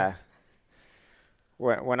 it's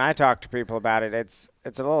when I talk to people about it, it's a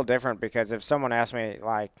little different, because if someone asks me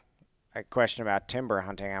like a question about timber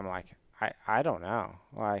hunting, I'm like, I don't know.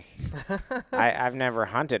 Like, I've never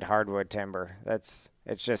hunted hardwood timber. It's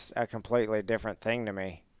just a completely different thing to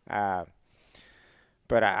me. But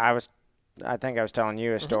I think I was telling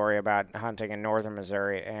you a story about hunting in northern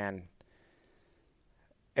Missouri, and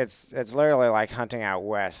it's literally like hunting out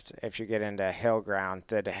west if you get into hill ground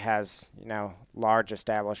that has, large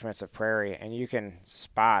establishments of prairie, and you can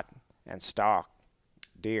spot and stalk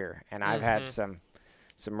deer. And I've had some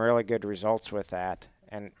really good results with that.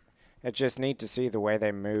 And it's just neat to see the way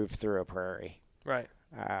they move through a prairie. Right.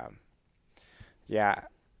 Yeah,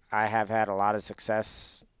 I have had a lot of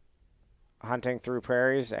success hunting through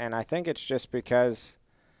prairies, and I think it's just because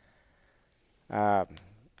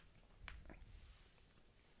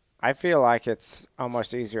I feel like it's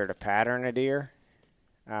almost easier to pattern a deer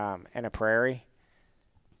in a prairie.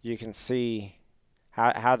 You can see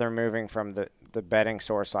how they're moving from the bedding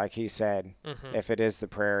source, like he said, if it is the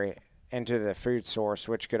prairie, into the food source,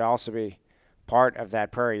 which could also be part of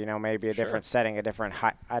that prairie, maybe a different setting, a different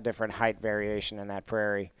height variation in that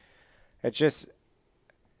prairie. It's just,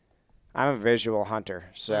 I'm a visual hunter,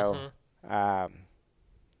 so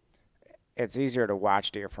it's easier to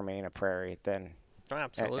watch deer for me in a prairie than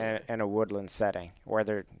in a woodland setting where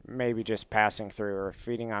they're maybe just passing through or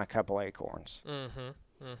feeding on a couple acorns.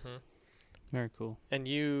 Very cool. And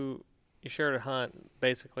you shared a hunt,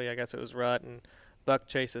 basically, I guess it was rut, and buck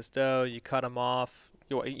chases doe, you cut them off,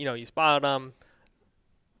 you spotted them,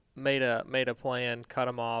 made a plan, cut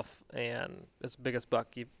them off, and it's the biggest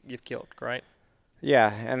buck you've killed, right?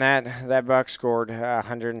 Yeah, and that buck scored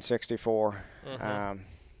 164.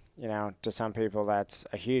 To some people that's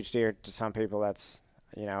a huge deer, to some people that's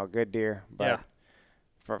a good deer, but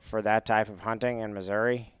for that type of hunting in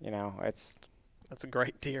Missouri, that's a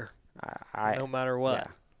great deer. No matter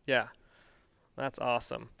what. Yeah. That's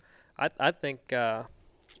awesome. I think there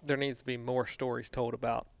needs to be more stories told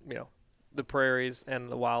about the prairies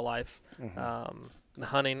and the wildlife, the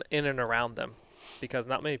hunting in and around them, because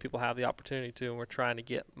not many people have the opportunity to, and we're trying to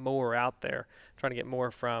get more out there, trying to get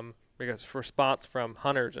more because response from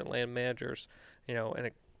hunters and land managers, and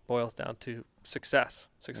it boils down to success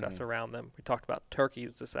around them. We talked about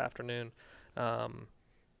turkeys this afternoon. I'm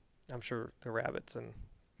sure the rabbits and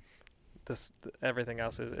everything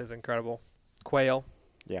else is incredible. Quail.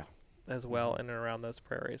 Yeah. as well in and around those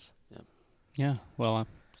prairies. Yeah. Well,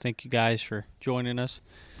 thank you guys for joining us.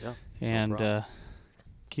 Yeah. And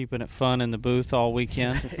keeping it fun in the booth all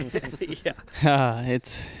weekend.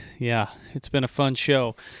 It's been a fun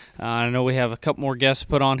show. I know we have a couple more guests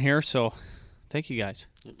put on here, so thank you guys.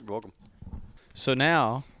 You're welcome. So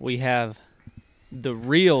now we have the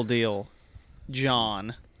real deal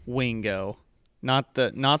John Wingo. Not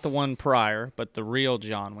the one prior, but the real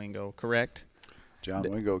John Wingo, correct? John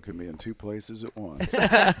Wingo can be in two places at once.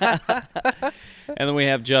 And then we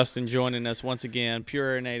have Justin joining us once again, Pure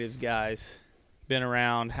Air Natives guys. Been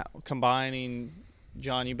around combining.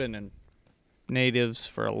 John, you've been in natives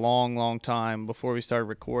for a long, long time. Before we started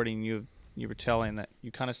recording, you were telling that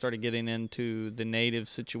you kind of started getting into the native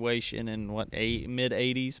situation in mid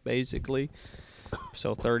 80s, basically.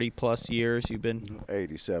 So 30 plus years you've been.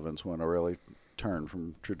 87's when I really turned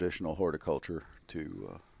from traditional horticulture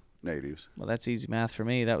to natives. Well, that's easy math for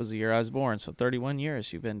me. That was the year I was born. So 31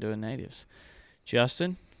 years you've been doing natives.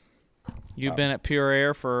 Justin, you've been at Pure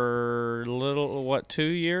Air for 2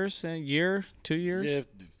 years? A year? 2 years? Yeah,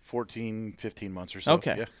 14, 15 months or so.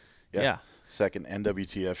 Okay. Yeah. Second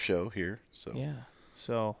NWTF show here. So Yeah.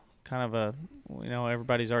 So kind of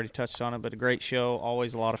everybody's already touched on it, but a great show,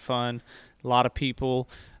 always a lot of fun, a lot of people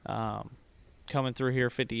coming through here,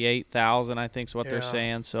 58,000 I think is what they're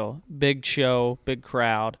saying. So big show, big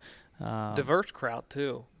crowd. Diverse crowd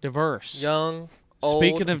too. Diverse. Young, old.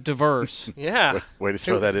 Speaking of diverse. Yeah. way to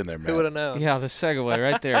throw that in there, man. Who would have known? Yeah, the segue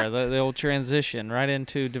right there, the old transition right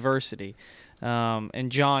into diversity.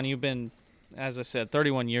 And John, you've been, as I said,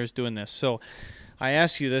 31 years doing this. So I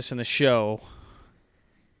asked you this in the show.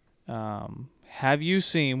 Have you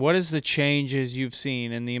seen, what is the changes you've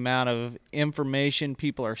seen in the amount of information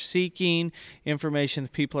people are seeking, information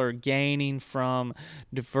that people are gaining from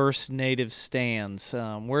diverse native stands?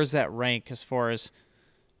 Where's that rank as far as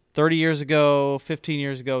 30 years ago, 15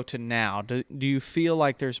 years ago to now? Do you feel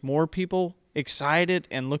like there's more people excited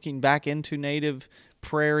and looking back into native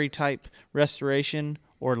prairie-type restoration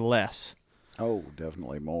or less? Oh,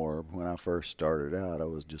 definitely more. When I first started out, I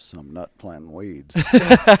was just some nut planting weeds.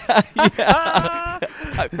 I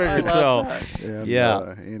figured so. And,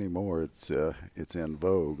 Yeah. Anymore, it's in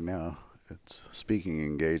vogue now. It's speaking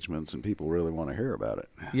engagements, and people really want to hear about it.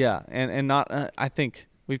 Yeah, and not. I think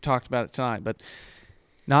we've talked about it tonight, but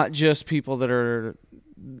not just people that are.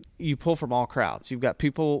 You pull from all crowds. You've got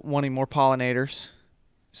people wanting more pollinators,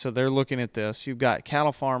 so they're looking at this. You've got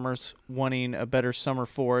cattle farmers wanting a better summer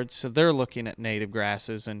forage, so they're looking at native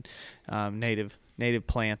grasses and native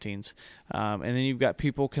plantings. And then you've got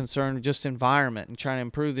people concerned with just environment and trying to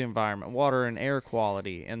improve the environment, water and air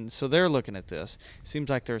quality, and so they're looking at this. It seems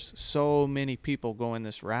like there's so many people going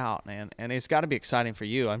this route, and it's got to be exciting for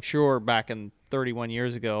you. I'm sure back in 31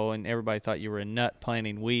 years ago, and everybody thought you were a nut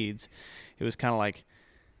planting weeds, it was kind of like,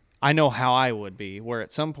 I know how I would be, where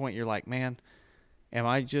at some point you're like, man, am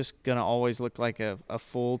I just going to always look like a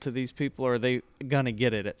fool to these people, or are they going to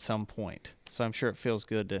get it at some point? So I'm sure it feels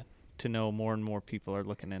good to know more and more people are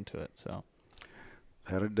looking into it. So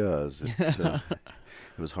That it does. It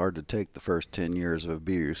was hard to take the first 10 years of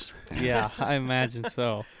abuse. Yeah, I imagine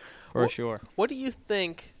so, for sure. What do you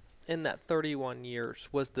think in that 31 years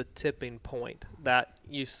was the tipping point that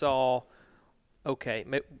you saw, okay,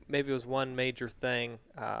 maybe it was one major thing,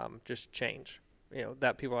 just change,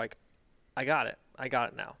 that people are like, I got it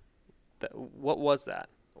now. What was that?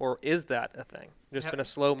 Or is that a thing? Just been a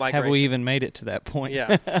slow migration? Have we even made it to that point?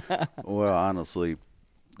 Yeah. Well, honestly,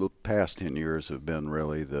 the past 10 years have been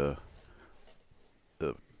really the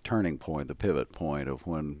turning point, the pivot point of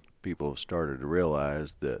when people have started to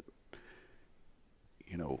realize that,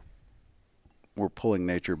 we're pulling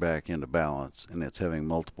nature back into balance, and it's having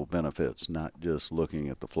multiple benefits, not just looking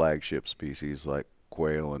at the flagship species like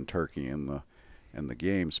quail and turkey and the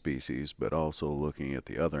game species, but also looking at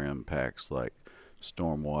the other impacts like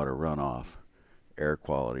stormwater runoff, air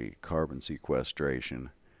quality, carbon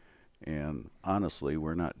sequestration. And honestly,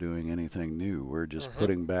 we're not doing anything new. We're just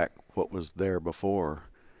putting back what was there before.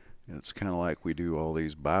 And it's kind of like we do all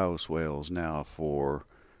these bioswales now for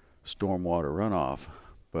stormwater runoff,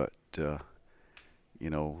 but the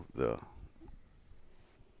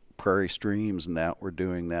prairie streams and that, we're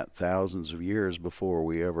doing that thousands of years before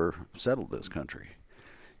we ever settled this country.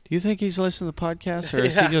 Do you think he's listening to the podcast, or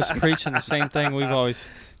is he just preaching the same thing we've always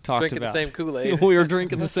talked Drinking about? the same Kool-Aid. We were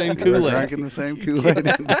drinking the same We're Kool-Aid. drinking the same Kool-Aid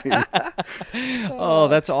indeed. Oh,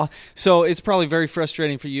 that's all. So it's probably very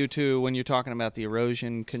frustrating for you too when you're talking about the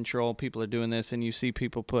erosion control. People are doing this, and you see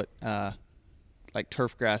people put like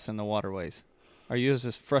turf grass in the waterways. Are you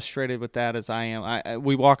as frustrated with that as I am?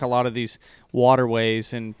 We walk a lot of these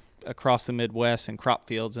waterways, and across the Midwest in crop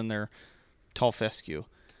fields and they're tall fescue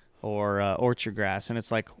or orchard grass, and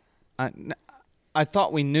it's like I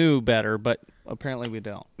thought we knew better, but apparently we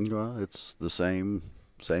don't. Well, it's the same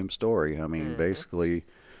story. I mean, basically,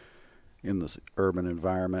 in this urban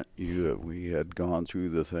environment, we had gone through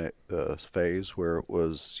the phase where it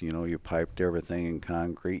was, you piped everything in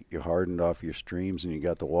concrete, you hardened off your streams, and you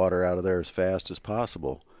got the water out of there as fast as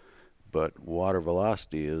possible. But water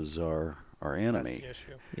velocity is our enemy. That's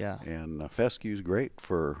the issue. Yeah. And fescue is great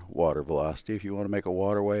for water velocity. If you want to make a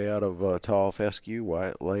waterway out of tall fescue, why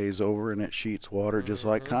it lays over and it sheets water just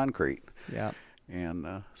like concrete. Yeah.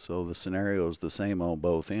 And so the scenario is the same on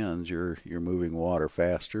both ends. You're moving water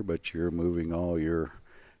faster, but you're moving all your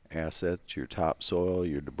assets, your topsoil,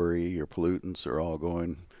 your debris, your pollutants are all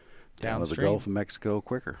going down to the Gulf of Mexico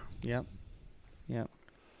quicker. Yep.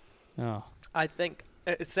 Oh. I think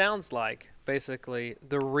it sounds like basically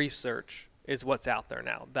the research is what's out there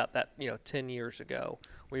now. About that, 10 years ago,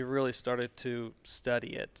 we really started to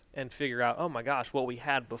study it and figure out, oh my gosh, what we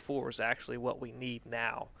had before is actually what we need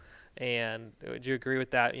now. And would you agree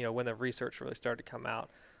with that? When the research really started to come out,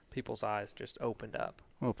 people's eyes just opened up.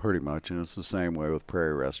 Well, pretty much, and it's the same way with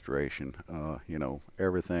prairie restoration.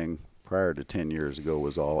 Everything prior to 10 years ago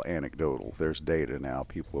was all anecdotal. There's data now.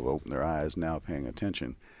 People have opened their eyes, now paying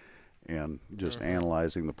attention. And just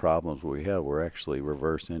analyzing the problems we have, we're actually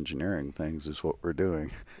reverse engineering things is what we're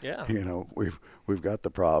doing. Yeah. We've got the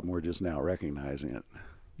problem, we're just now recognizing it.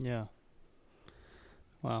 Yeah.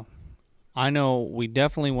 Wow. I know we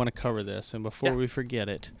definitely want to cover this, and before we forget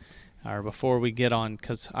it, or before we get on,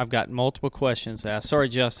 because I've got multiple questions to ask. Sorry,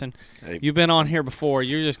 Justin. Hey. You've been on here before.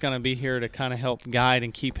 You're just going to be here to kind of help guide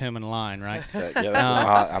and keep him in line, right?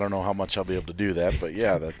 I don't know how much I'll be able to do that, but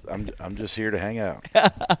I'm just here to hang out.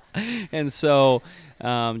 And so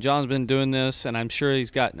John's been doing this, and I'm sure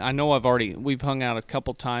we've hung out a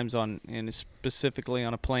couple times and specifically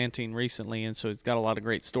on a planting recently, and so he's got a lot of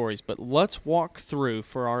great stories. But let's walk through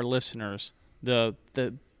for our listeners the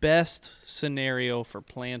best scenario for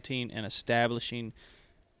planting and establishing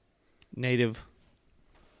native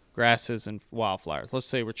grasses and wildflowers. Let's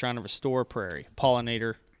say we're trying to restore prairie,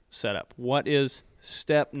 pollinator setup. What is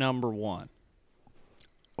step number one?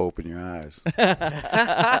 Open your eyes.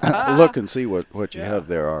 Look and see what you have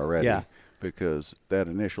there already. Yeah. Because that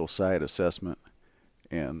initial site assessment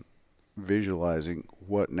and visualizing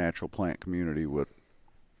what natural plant community would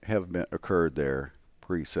have occurred there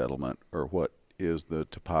pre-settlement, or what is the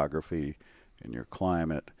topography and your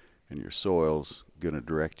climate and your soils going to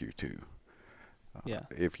direct you to.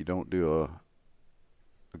 If you don't do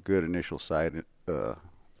a good initial site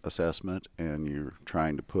assessment and you're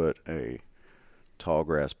trying to put a tall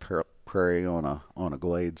grass prairie on a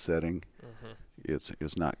glade setting,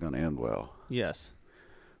 it's not going to end well. Yes.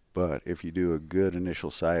 But if you do a good initial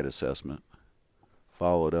site assessment,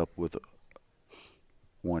 followed up with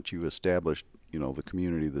once you've established, the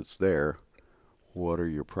community that's there, what are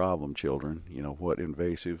your problem children? What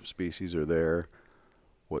invasive species are there?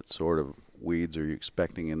 What sort of weeds are you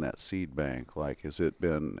expecting in that seed bank? Like, has it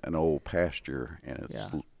been an old pasture and it's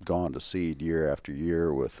gone to seed year after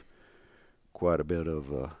year with quite a bit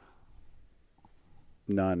of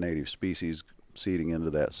non-native species seeding into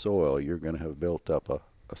that soil? You're going to have built up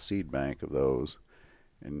a seed bank of those.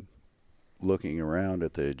 And looking around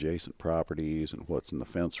at the adjacent properties and what's in the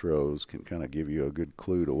fence rows can kind of give you a good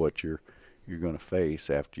clue to what you're going to face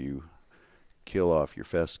after you kill off your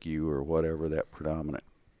fescue or whatever that predominant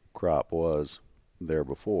crop was there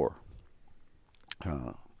before.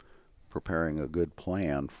 Preparing a good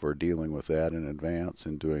plan for dealing with that in advance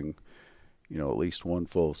and doing, at least one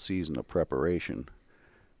full season of preparation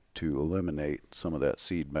to eliminate some of that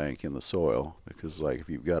seed bank in the soil. Because like if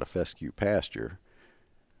you've got a fescue pasture,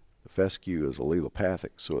 the fescue is allelopathic,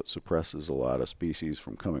 so it suppresses a lot of species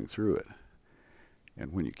from coming through it.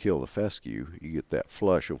 And when you kill the fescue, you get that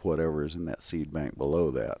flush of whatever is in that seed bank below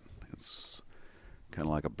that. It's kind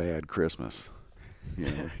of like a bad Christmas.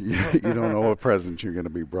 You don't know what present you're going to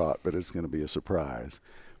be brought, but it's going to be a surprise.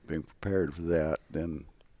 Being prepared for that, then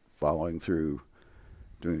following through,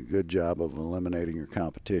 doing a good job of eliminating your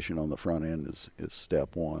competition on the front end is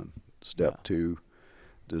step one. Step two,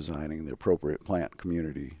 designing the appropriate plant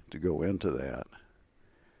community to go into that.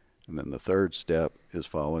 And then the third step is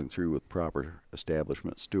following through with proper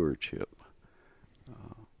establishment stewardship.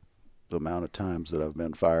 The amount of times that I've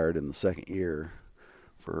been fired in the second year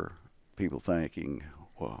for people thinking,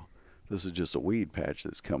 well, this is just a weed patch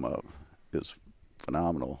that's come up, is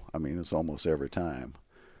phenomenal. I mean, it's almost every time.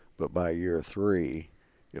 But by year 3,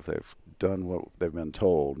 if they've done what they've been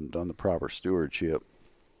told and done the proper stewardship,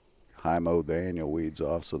 high mowed the annual weeds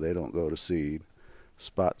off so they don't go to seed,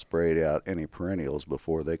 spot sprayed out any perennials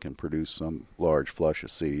before they can produce some large flush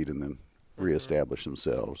of seed and then reestablish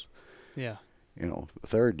themselves. Yeah. You know, the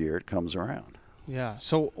third year it comes around. Yeah.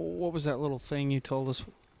 So what was that little thing you told us?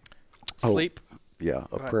 Sleep. Yeah,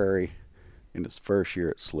 a prairie, in its first year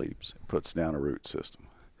it sleeps. It puts down a root system.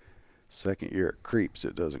 Second year it creeps.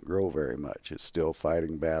 It doesn't grow very much. It's still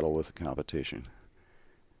fighting battle with the competition.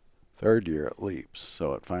 Third year it leaps,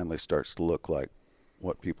 so it finally starts to look like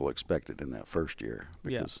what people expected in that first year,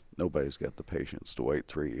 because nobody's got the patience to wait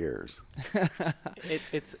 3 years.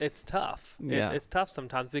 It's tough. Yeah. It's tough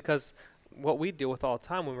sometimes, because what we deal with all the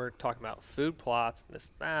time when we're talking about food plots and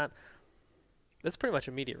this and that's pretty much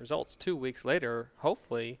immediate results. 2 weeks later,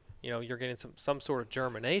 hopefully, you're getting some sort of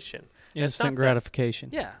germination. Instant gratification.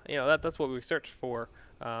 That's what we search for.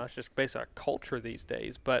 It's just based on our culture these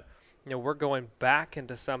days. But we're going back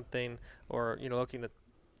into something, or looking at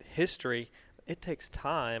history. It takes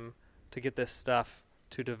time to get this stuff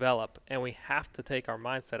to develop, and we have to take our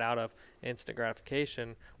mindset out of instant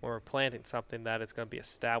gratification when we're planting something that is going to be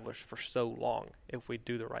established for so long if we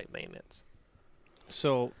do the right maintenance.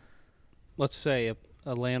 So let's say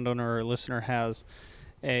a landowner or a listener has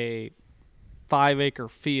a 5-acre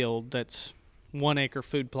field that's 1 acre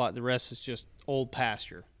food plot. The rest is just old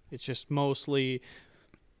pasture. It's just mostly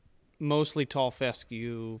tall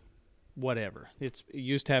fescue, whatever. It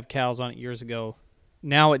used to have cows on it years ago.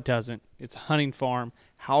 Now it doesn't. It's a hunting farm.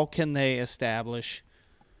 How can they establish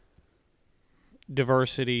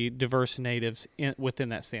diverse natives within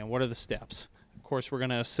that stand? What are the steps? Of course, we're going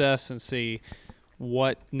to assess and see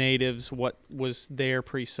what natives, what was their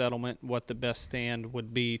pre-settlement, what the best stand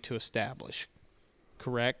would be to establish.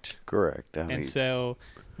 Correct? Correct. And so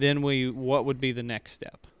then what would be the next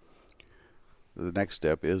step? The next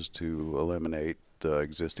step is to eliminate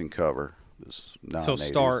existing cover. This so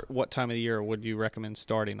start, what time of the year would you recommend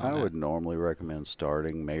starting on that? I would normally recommend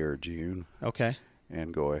starting May or June. Okay.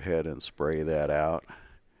 And go ahead and spray that out.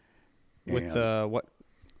 With what?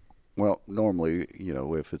 Well, normally,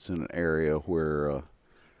 if it's in an area where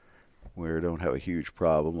we don't have a huge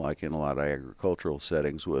problem, like in a lot of agricultural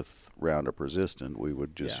settings with Roundup resistant, we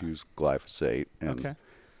would just use glyphosate. And,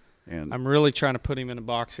 and I'm really trying to put him in a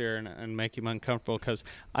box here and make him uncomfortable, because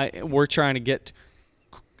we're trying to get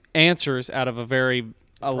answers out of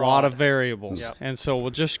a lot of variables. Yep. And so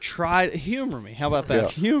we'll just try to humor me. How about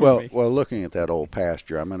that? Humor me. Well, looking at that old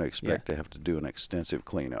pasture, I'm going to expect to have to do an extensive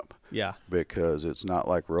cleanup. Yeah. Because it's not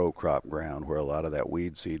like row crop ground where a lot of that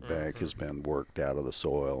weed seed bank has been worked out of the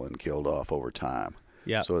soil and killed off over time.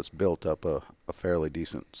 Yeah. So it's built up a fairly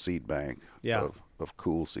decent seed bank of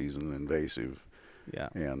cool season invasive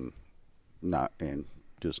and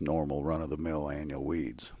just normal run-of-the-mill annual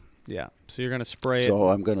weeds. Yeah. So you're going to spray it. So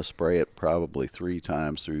I'm going to spray it probably 3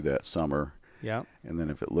 times through that summer. Yeah. And then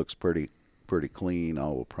if it looks pretty clean, I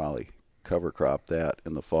will probably cover crop that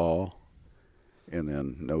in the fall, and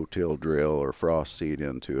then no-till drill or frost seed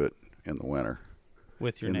into it in the winter.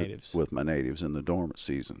 With your natives. With my natives in the dormant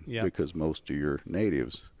season. Yeah. Because most of your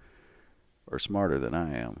natives are smarter than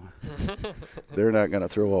I am. They're not going to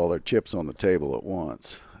throw all their chips on the table at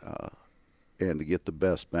once. And to get the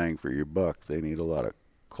best bang for your buck, they need a lot of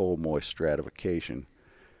cold moist stratification,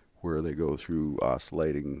 where they go through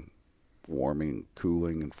oscillating, warming,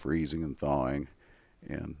 cooling, and freezing and thawing,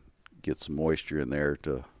 and get some moisture in there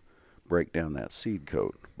to break down that seed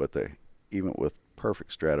coat. But even with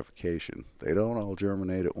perfect stratification, they don't all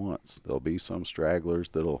germinate at once. There'll be some stragglers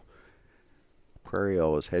prairie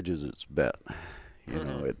always hedges its bet.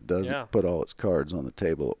 It doesn't put all its cards on the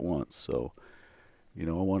table at once. So I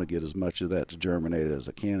want to get as much of that to germinate as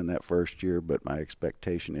I can in that first year, but my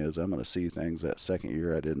expectation is I'm going to see things that second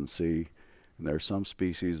year I didn't see. And there are some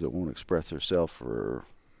species that won't express themselves for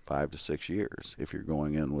 5 to 6 years if you're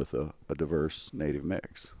going in with a diverse native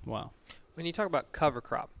mix. Wow. When you talk about cover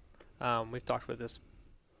crop, we've talked about this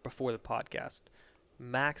before the podcast,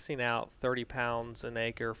 maxing out 30 pounds an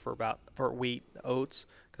acre for wheat, oats,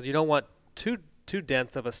 because you don't want too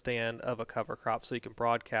dense of a stand of a cover crop, so you can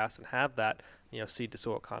broadcast and have that seed to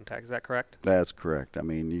soil contact. Is that correct? That's correct. I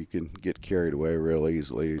mean, you can get carried away real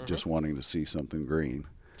easily just wanting to see something green.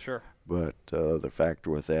 Sure. But the factor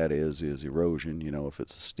with that is erosion. If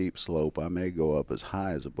it's a steep slope, I may go up as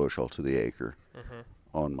high as a bushel to the acre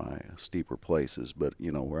on my steeper places. But,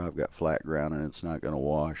 where I've got flat ground and it's not going to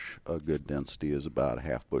wash, a good density is about a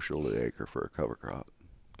half bushel to the acre for a cover crop.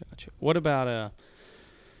 Gotcha. What about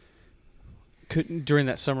during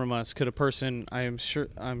that summer months, could a person, I'm sure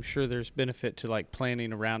there's benefit to like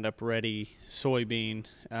planting a Roundup Ready soybean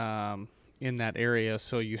in that area,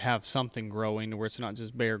 so you have something growing where it's not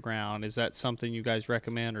just bare ground. Is that something you guys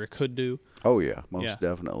recommend or could do? Oh yeah, most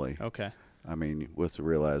definitely. Okay. I mean, with the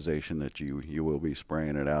realization that you will be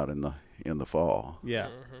spraying it out in the fall. Yeah.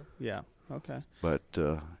 Yeah. Okay. But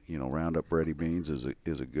Roundup Ready beans is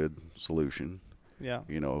a good solution. Yeah.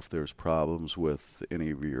 If there's problems with any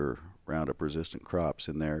of your Roundup resistant crops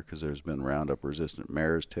in there, because there's been Roundup resistant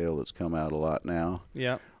mare's tail that's come out a lot now.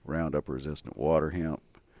 Yeah. Roundup resistant water hemp.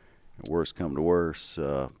 Worst come to worst,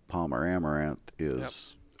 Palmer amaranth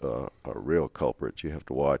is a real culprit you have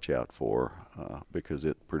to watch out for because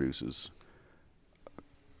it produces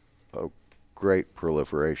a great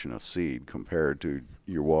proliferation of seed compared to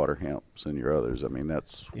your water hemps and your others. I mean,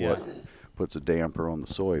 that's what puts a damper on the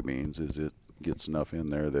soybeans, is it gets enough in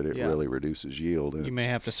there that it really reduces yield. You may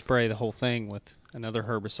have to spray the whole thing with another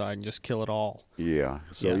herbicide and just kill it all. Yeah,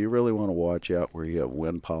 so you really want to watch out where you have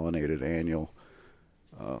wind-pollinated annual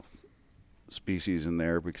species in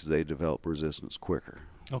there, because they develop resistance quicker.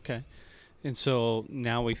 Okay. And so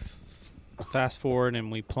now we fast forward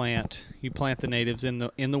and you plant the natives in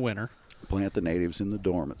the winter. Plant the natives in the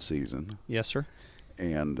dormant season. Yes, sir.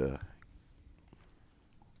 And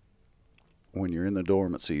when you're in the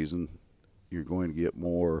dormant season, you're going to get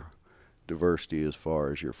more diversity as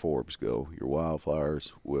far as your forbs go. Your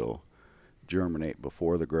wildflowers will germinate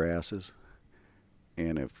before the grasses.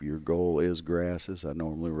 And if your goal is grasses, I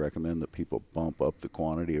normally recommend that people bump up the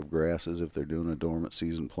quantity of grasses if they're doing a dormant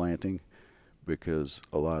season planting, because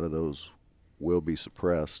a lot of those will be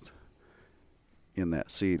suppressed in that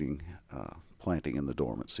seeding, planting in the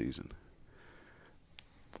dormant season.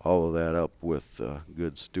 Follow that up with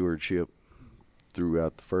good stewardship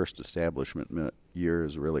throughout the first establishment year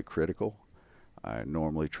is really critical. I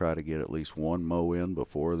normally try to get at least one mow in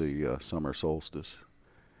before the summer solstice.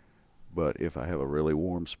 But if I have a really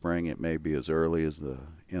warm spring, it may be as early as the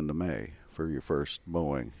end of May for your first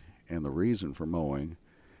mowing. And the reason for mowing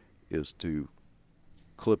is to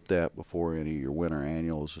clip that before any of your winter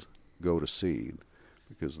annuals go to seed,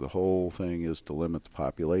 because the whole thing is to limit the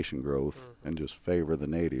population growth and just favor the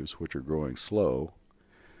natives, which are growing slow.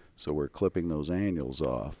 So we're clipping those annuals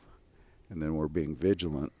off, and then we're being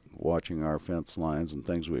vigilant, watching our fence lines and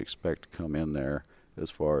things we expect to come in there as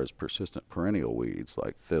far as persistent perennial weeds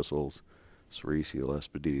like thistles, Sericea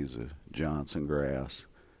lespedeza, Johnson grass,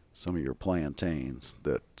 some of your plantains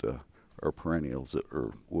that are perennials that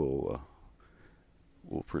will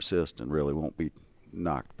persist and really won't be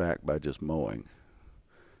knocked back by just mowing.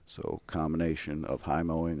 So combination of high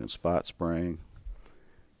mowing and spot spraying,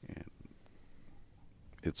 and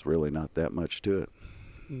it's really not that much to it.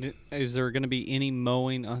 Is there going to be any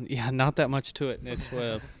mowing on? Yeah, not that much to it. It's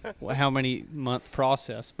how many month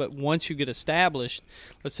process. But once you get established,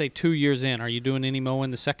 let's say 2 years in, are you doing any mowing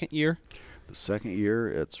the second year? The second year,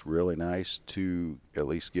 it's really nice to at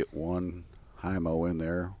least get one high mow in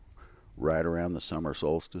there right around the summer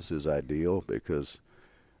solstice is ideal, because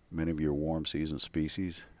many of your warm season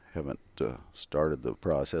species haven't started the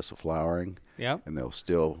process of flowering. Yep. And they'll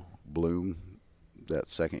still bloom that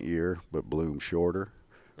second year, but bloom shorter.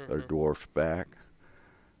 They're dwarfed back,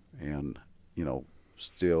 and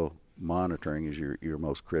still monitoring is your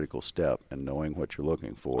most critical step, and knowing what you're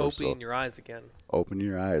looking for. Opening your eyes again. Open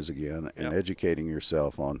your eyes again, and educating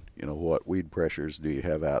yourself on what weed pressures do you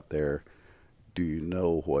have out there. Do you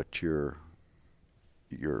know what your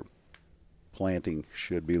planting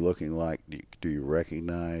should be looking like? Do you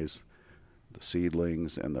recognize the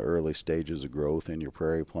seedlings and the early stages of growth in your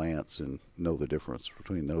prairie plants, and know the difference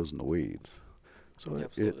between those and the weeds? So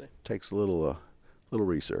it takes a little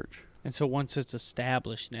research. And so once it's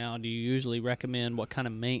established now, do you usually recommend what kind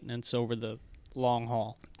of maintenance over the long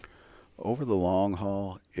haul? Over the long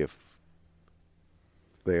haul, if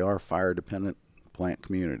they are fire-dependent plant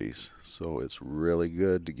communities, so it's really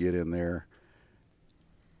good to get in there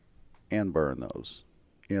and burn those.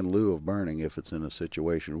 In lieu of burning, if it's in a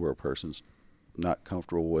situation where a person's not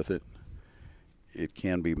comfortable with it, it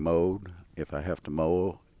can be mowed. If I have to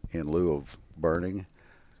mow in lieu of burning,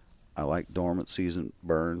 I like dormant season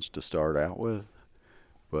burns to start out with,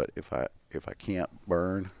 but if I can't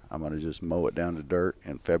burn, I'm going to just mow it down to dirt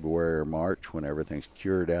in February or March when everything's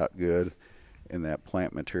cured out good, and that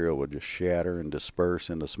plant material will just shatter and disperse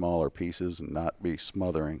into smaller pieces and not be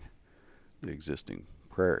smothering the existing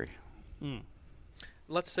prairie.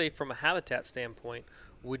 Let's say from a habitat standpoint,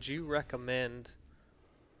 would you recommend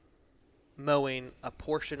mowing a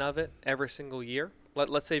portion of it every single year?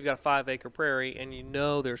 Let's say you've got a 5-acre prairie and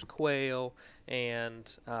there's quail and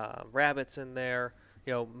rabbits in there,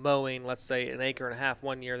 mowing, let's say, 1.5 acres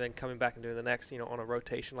 1 year, then coming back and doing the next, on a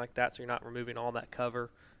rotation like that, so you're not removing all that cover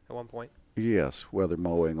at one point? Yes, whether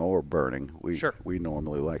mowing or burning. We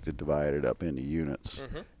normally like to divide it up into units,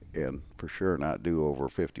 and for sure not do over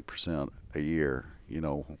 50% a year.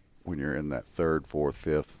 when you're in that third, fourth,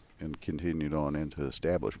 fifth, and continued on into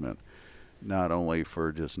establishment, not only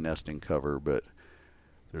for just nesting cover, but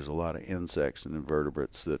there's a lot of insects and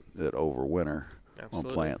invertebrates that overwinter on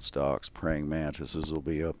plant stalks. Praying mantises will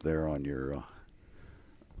be up there on your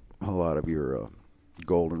a lot of your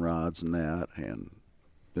goldenrods and that, and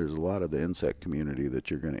there's a lot of the insect community that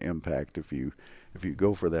you're going to impact if you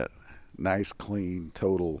go for that nice, clean,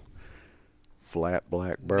 total flat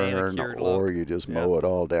black burn, or you just mow it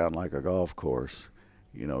all down like a golf course.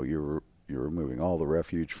 You know, you're removing all the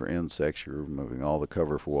refuge for insects, you're removing all the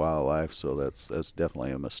cover for wildlife, so that's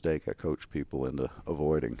definitely a mistake I coach people into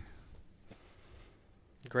avoiding.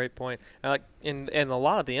 Great point. And a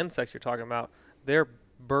lot of the insects you're talking about, they're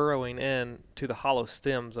burrowing in to the hollow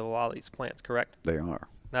stems of a lot of these plants, correct? They are.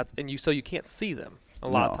 So you can't see them a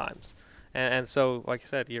lot of times. And so, like I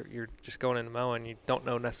said, you're just going in and mowing. You don't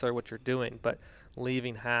know necessarily what you're doing, but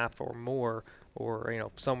leaving half or more, or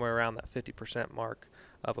somewhere around that 50% mark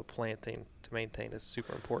of a planting to maintain is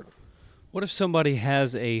super important. What if somebody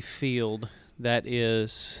has a field that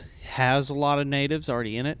has a lot of natives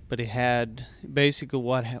already in it, but it had basically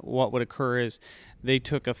what would occur is they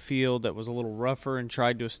took a field that was a little rougher and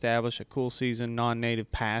tried to establish a cool season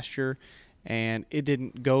non-native pasture, and it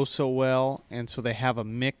didn't go so well, and so they have a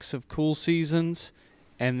mix of cool seasons,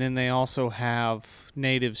 and then they also have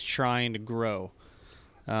natives trying to grow.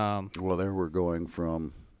 Well, there we're going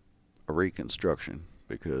from a reconstruction,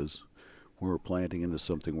 because we're planting into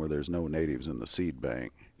something where there's no natives in the seed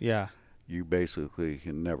bank. Yeah. You basically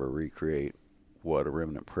can never recreate what a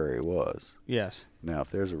remnant prairie was. Yes. Now, if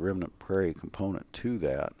there's a remnant prairie component to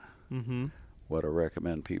that, what I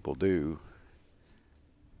recommend people do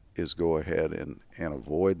is go ahead and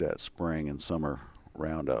avoid that spring and summer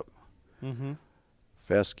Roundup.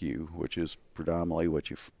 Fescue, which is predominantly what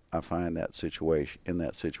I find that situation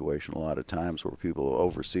a lot of times, where people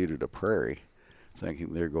have overseeded a prairie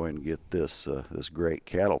thinking they're going to get this great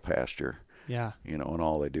cattle pasture. Yeah. And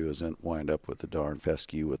all they do is wind up with the darn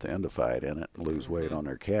fescue with the endophyte in it and lose weight on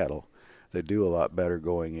their cattle. They do a lot better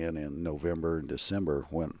going in November and December,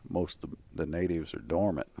 when most of the natives are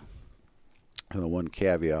dormant. And the one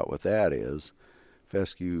caveat with that is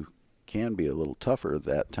fescue can be a little tougher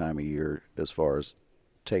that time of year as far as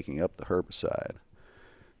taking up the herbicide.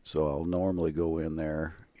 So I'll normally go in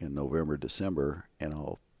there in November, December, and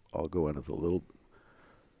I'll go in with a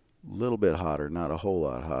little bit hotter, not a whole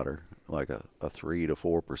lot hotter, like a 3 to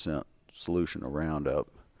 4% solution of Roundup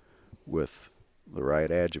with the right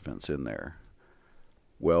adjuvants in there.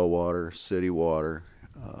 Well water, city water,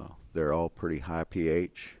 they're all pretty high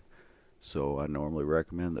pH. So I normally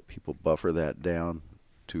recommend that people buffer that down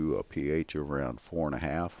to a pH of around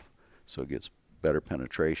 4.5, so it gets better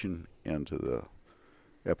penetration into the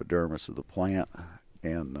epidermis of the plant,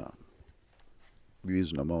 and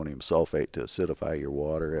using ammonium sulfate to acidify your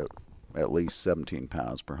water at least 17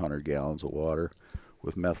 pounds per 100 gallons of water,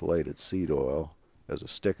 with methylated seed oil as a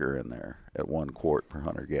sticker in there at 1 quart per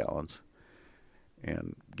 100 gallons.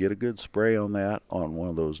 And get a good spray on that on one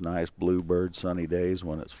of those nice bluebird sunny days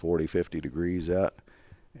when it's 40, 50 degrees out,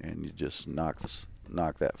 and you just knock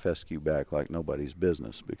that fescue back like nobody's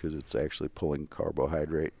business, because it's actually pulling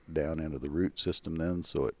carbohydrate down into the root system then,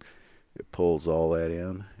 so it pulls all that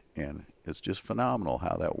in, and it's just phenomenal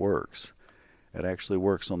how that works. It actually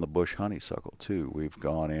works on the bush honeysuckle too. We've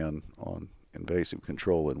gone in on invasive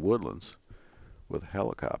control in woodlands with a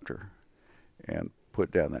helicopter and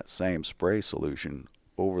put down that same spray solution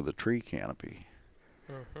over the tree canopy.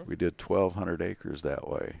 We did 1,200 acres that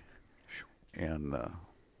way, and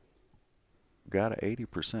got an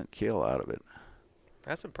 80% kill out of it.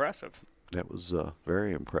 That's impressive. That was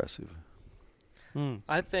very impressive.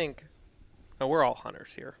 I think we're all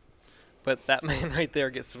hunters here, but that man right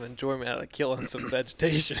there gets some enjoyment out of killing some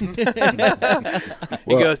vegetation. He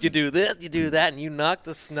goes, you do this, you do that, and you knock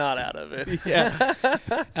the snot out of it. Yeah.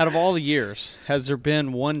 Out of all the years, has there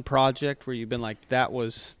been one project where you've been like, that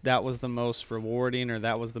was the most rewarding, or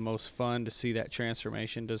that was the most fun to see that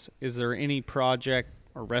transformation? Is there any project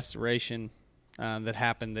or restoration that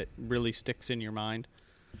happened that really sticks in your mind?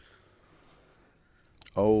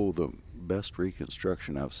 Oh, the best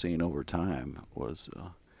reconstruction I've seen over time was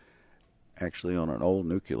actually on an old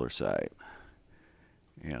nuclear site.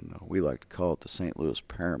 And we like to call it the St. Louis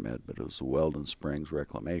Pyramid, but it was the Weldon Springs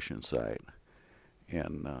Reclamation Site.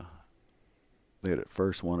 And they had at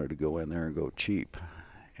first wanted to go in there and go cheap.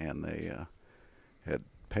 And they had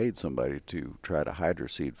paid somebody to try to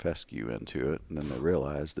hydroseed fescue into it. And then they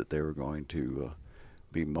realized that they were going to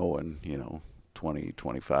be mowing, 20,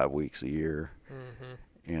 25 weeks a year,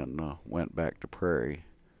 and went back to prairie.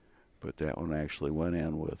 But that one actually went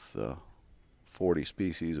in with 40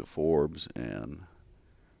 species of forbs and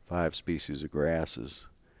 5 species of grasses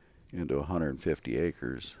into 150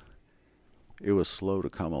 acres, it was slow to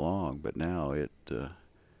come along, but now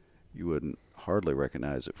you wouldn't hardly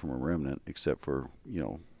recognize it from a remnant, except for,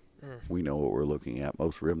 we know what we're looking at.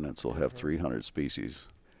 Most remnants will have 300 species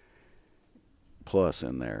plus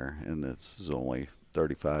in there, and it's only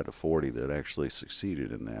 35 to 40 that actually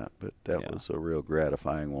succeeded in that. But that was a real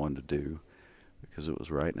gratifying one to do, because it was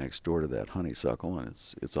right next door to that honeysuckle, and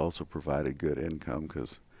it's also provided good income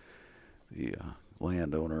because the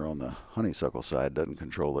landowner on the honeysuckle side doesn't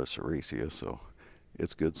control their sericea, so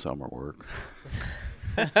it's good summer work.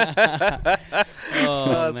 That's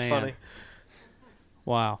man. funny.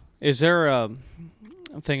 Wow. Is there I'm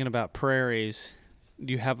thinking about prairies.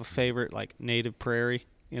 Do you have a favorite like native prairie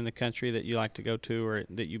in the country that you like to go to, or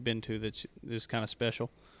that you've been to that is kind of special?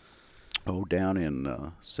 Oh, down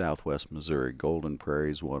in southwest Missouri, Golden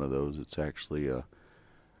Prairie is one of those. It's actually a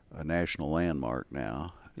national landmark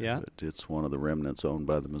now. Yeah. But it's one of the remnants owned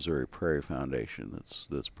by the Missouri Prairie Foundation.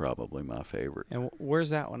 That's probably my favorite. And where's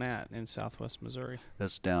that one at in southwest Missouri?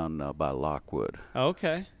 That's down by Lockwood.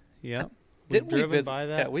 Okay. Yeah. Didn't we driven visit by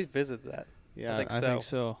that? Yeah, we visited that. Yeah, I think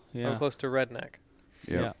so. Yeah. I'm close to Redneck.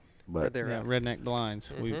 Yeah. But They're at. Redneck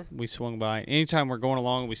Blinds. Mm-hmm. We swung by. Anytime we're going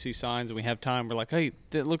along and we see signs and we have time, we're like, hey,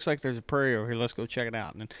 it looks like there's a prairie over here. Let's go check it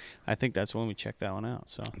out. And I think that's when we checked that one out.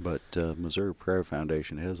 So. But Missouri Prairie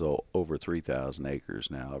Foundation has over 3,000 acres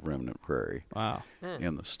now of remnant prairie Wow.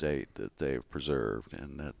 in the state that they've preserved,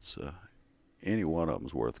 and that's any one of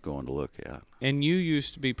them's worth going to look at. And you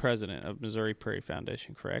used to be president of Missouri Prairie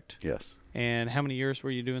Foundation, correct? Yes. And how many years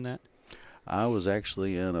were you doing that? I was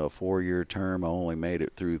actually in a 4-year term. I only made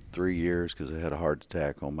it through 3 years because I had a heart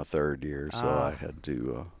attack on my 3rd year, so I had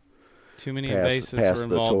to too many pass invasives were the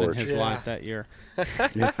involved in torch. his Yeah. life that year. I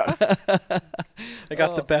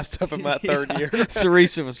got the best of him my 3rd year.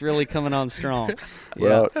 Cerisa was really coming on strong.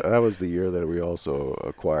 Well, that was the year that we also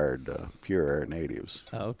acquired Pure Air Natives.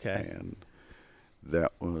 Okay. And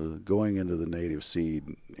that was going into the native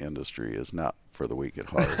seed industry is not for the weak at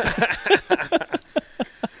heart.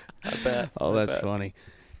 I bet. Oh, I that's bet. funny.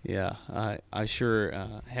 Yeah, I sure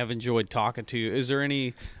have enjoyed talking to you. Is there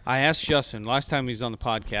any? I asked Justin last time he was on the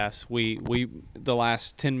podcast. We the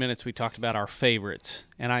last 10 minutes we talked about our favorites,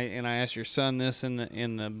 and I asked your son this in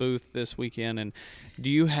the booth this weekend. And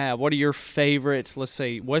do you have what are your favorite? Let's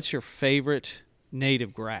say, what's your favorite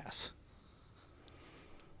native grass?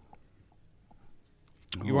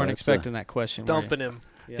 You weren't expecting that question. were you? Stumping him.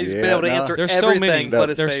 Yeah. He's Yeah, been able to no. answer There's so everything many. but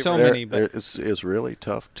his There's favorite. so many. But It's really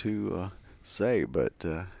tough to say, but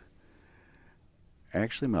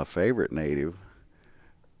actually my favorite native,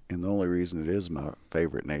 and the only reason it is my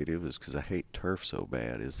favorite native is because I hate turf so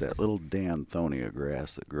bad, is that little Danthonia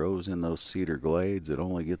grass that grows in those cedar glades. It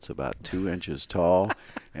only gets about 2 inches tall,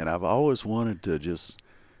 and I've always wanted to just,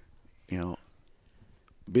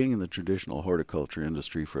 being in the traditional horticulture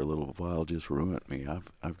industry for a little while just ruined me.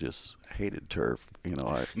 I've just hated turf.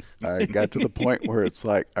 I got to the point where it's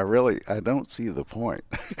like I don't see the point.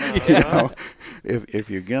 If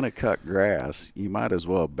you're gonna cut grass, you might as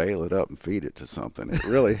well bale it up and feed it to something. It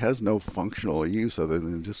really has no functional use other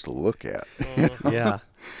than just to look at. yeah.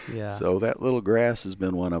 So that little grass has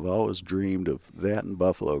been one I've always dreamed of. That and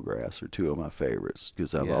buffalo grass are 2 of my favorites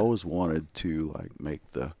because I've always wanted to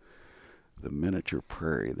make the miniature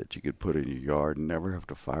prairie that you could put in your yard and never have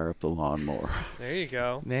to fire up the lawnmower. There you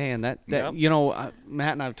go. Man, that Yep.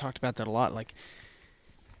 Matt and I have talked about that a lot. Like,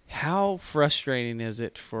 how frustrating is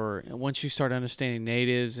it for once you start understanding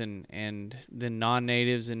natives and then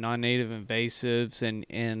non-natives and non-native invasives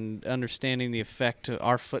and understanding the effect to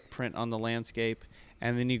our footprint on the landscape,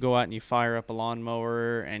 and then you go out and you fire up a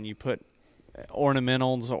lawnmower and you put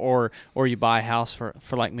ornamentals or you buy a house for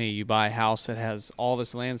like me, you buy a house that has all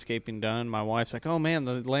this landscaping done. My wife's like, oh man,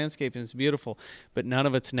 the landscaping is beautiful, but none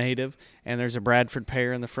of it's native, and there's a Bradford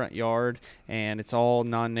pear in the front yard and it's all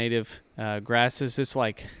non-native grasses. It's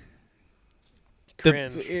like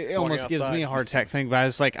it almost gives me a heart attack thinking about it.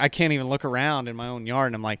 It's like I can't even look around in my own yard,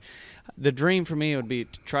 and I'm like, the dream for me would be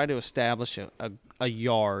to try to establish a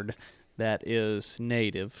yard that is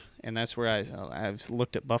native, and that's where I've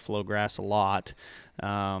looked at buffalo grass a lot.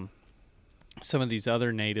 Some of these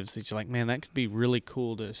other natives that you're like, man, that could be really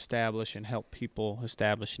cool to establish and help people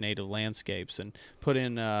establish native landscapes, and put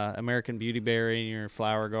in American beautyberry in your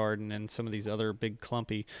flower garden and some of these other big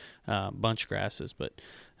clumpy bunch grasses. But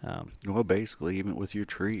well, basically, even with your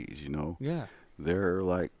trees, yeah, there are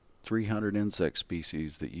like 300 insect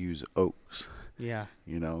species that use oaks. Yeah.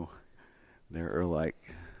 There are like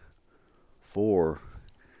 4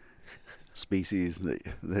 species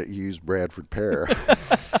that use Bradford pear.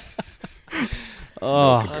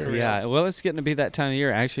 Oh, comparison. yeah. Well, it's getting to be that time of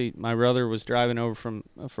year. Actually, my brother was driving over from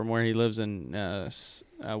where he lives in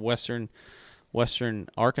western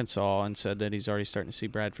Arkansas and said that he's already starting to see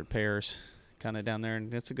Bradford pears kind of down there,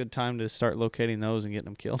 and it's a good time to start locating those and getting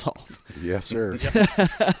them killed off. Yes, sir.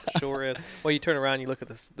 Sure is. Well, you turn around, you look at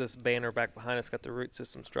this banner back behind us, got the root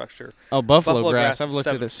system structure. Oh, buffalo Buffalo grass. grass I've looked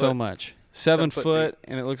at 7 it so foot. much. 7 7 foot foot,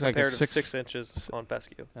 and it looks like Compared it's to 6 inches on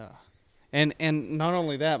fescue. And not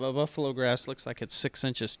only that, but buffalo grass looks like it's 6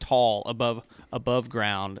 inches tall above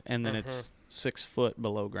ground, and then it's 6 foot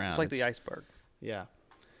below ground. It's like the iceberg. Yeah.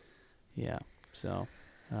 So,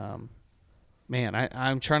 man,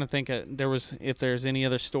 I'm trying to think if there's any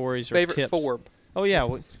other stories or Favorite tips. forb. Oh yeah.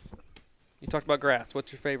 You talked about grass.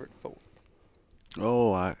 What's your favorite forb?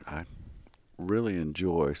 Oh, I really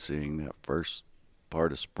enjoy seeing that first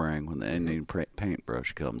part of spring when the Indian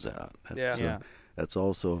paintbrush comes out. That's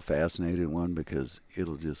also a fascinating one because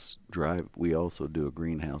it'll just drive. We also do a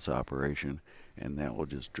greenhouse operation, and that will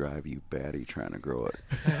just drive you batty trying to grow it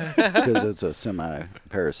because it's a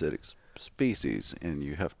semi-parasitic species, and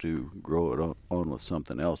you have to grow it on with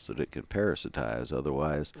something else that it can parasitize.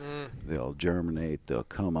 Otherwise, they'll germinate, they'll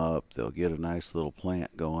come up, they'll get a nice little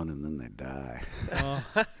plant going, and then they die.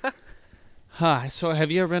 So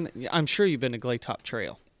have you ever been? I'm sure you've been to Glaytop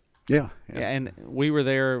Trail. Yeah, and we were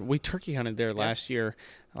there. We turkey hunted there last year,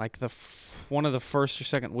 like one of the first or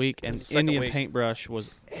second week, and Indian paintbrush was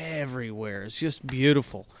everywhere. It's just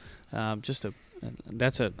beautiful. That's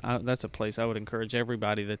a place I would encourage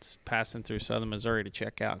everybody that's passing through southern Missouri to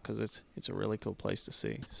check out because it's a really cool place to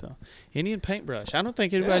see. So, Indian paintbrush. I don't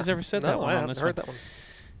think anybody's ever said that one. I on haven't this heard one. that one.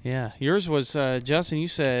 Yeah, yours was Justin. You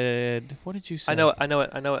said, what did you say? I know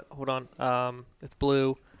it. Hold on. It's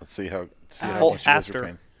blue. Let's see how much you guys aster. are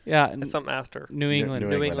paying. Yeah, It's something aster. New England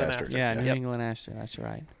aster. Yeah, New Yep. England aster. That's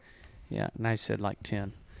right. Yeah, and I said like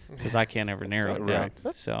 10 because I can't ever narrow it down.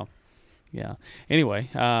 Right. So, yeah. Anyway,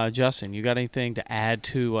 Justin, you got anything to add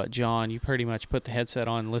to John? You pretty much put the headset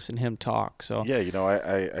on and listen to him talk. So Yeah,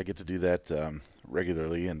 I get to do that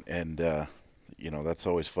regularly, and that's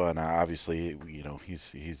always fun. Obviously,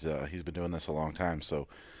 he's been doing this a long time, so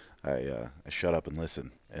I shut up and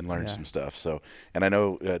listen and learn some stuff. So, and I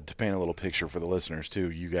know to paint a little picture for the listeners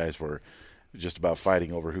too, you guys were just about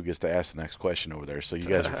fighting over who gets to ask the next question over there. So you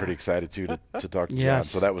guys are pretty excited too to talk to John.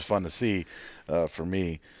 So that was fun to see for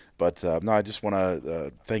me. But no, I just want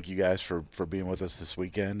to thank you guys for being with us this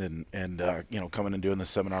weekend and coming and doing this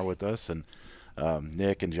seminar with us, and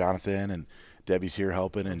Nick and Jonathan and Debbie's here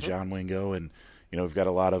helping, and John Wingo, and we've got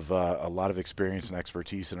a lot of experience and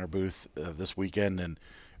expertise in our booth this weekend, and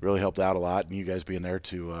really helped out a lot. And you guys being there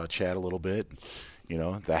to chat a little bit.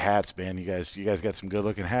 The hats, man. You guys got some good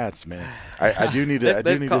looking hats, man. I do need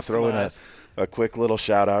to throw in a quick little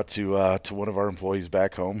shout out to one of our employees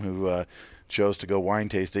back home who chose to go wine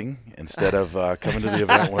tasting instead of coming to the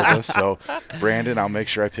event with us. So, Brandon, I'll make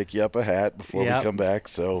sure I pick you up a hat before we come back.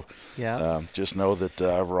 So, just know that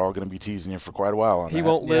we're all going to be teasing you for quite a while on that. He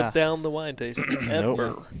won't live down the wine tasting ever.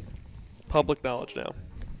 Nope. Public knowledge now.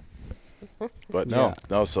 But no.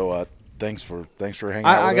 So thanks for hanging out with us.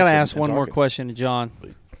 I got to ask and one more talking. question to John.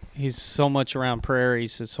 Please. He's so much around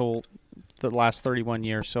prairies the last 31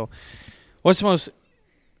 years. So, what's the most?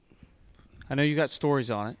 I know you got stories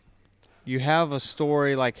on it. You have a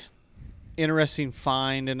story like interesting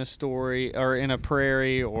find in a story or in a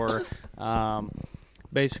prairie or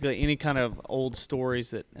basically any kind of old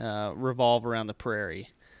stories that revolve around the prairie.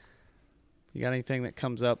 You got anything that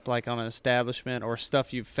comes up like on an establishment or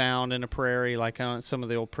stuff you've found in a prairie, like on some of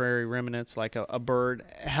the old prairie remnants, like a bird?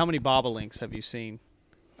 How many bobolinks have you seen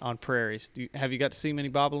on prairies? Have you got to see many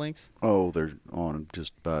bobolinks? Oh, they're on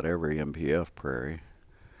just about every MPF prairie.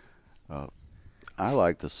 I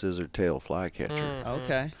like the scissor-tail flycatcher.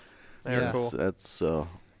 Okay. They're cool. That's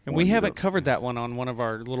and we haven't covered that one on one of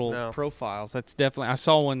our little profiles. That's definitely. I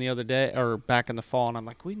saw one the other day or back in the fall, and I'm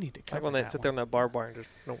like, we need to cover Like when they that sit there in that barbed wire and just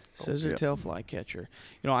Scissor-tail flycatcher.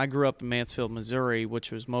 I grew up in Mansfield, Missouri,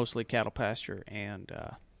 which was mostly cattle pasture and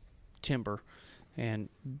timber, and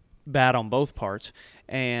bad on both parts.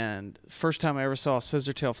 And first time I ever saw a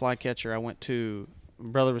scissor-tail flycatcher, I went to. My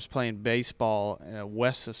brother was playing baseball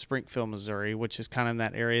west of Springfield, Missouri, which is kind of in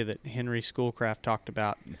that area that Henry Schoolcraft talked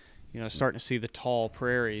about. Starting to see the tall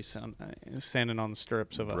prairies standing on the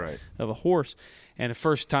stirrups of a horse. And the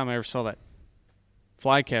first time I ever saw that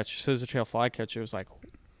flycatcher, scissor-tail flycatcher, it was like,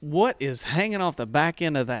 what is hanging off the back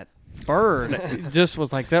end of that bird? It just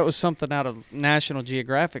was like, that was something out of National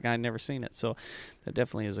Geographic. I'd never seen it. So that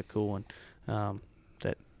definitely is a cool one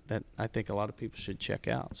that I think a lot of people should check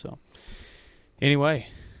out. So anyway,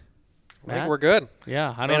 I think we're good.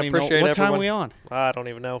 Yeah, I Man, don't even know. appreciate What time are everyone. we on? I don't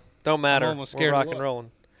even know. Don't matter. I'm almost We're scared to rock look. and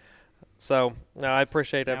rolling. So I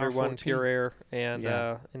appreciate Hour everyone, 14. Pure Air and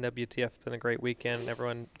Yeah. NWTF. It's been a great weekend.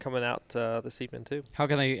 Everyone coming out this evening too. How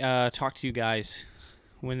can they talk to you guys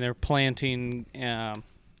when they're planting,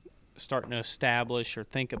 starting to establish or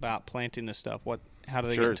think about planting this stuff? How do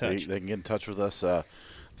they get in touch? They can get in touch with us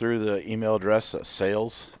through the email address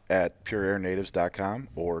sales@pureairnatives.com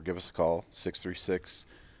or give us a call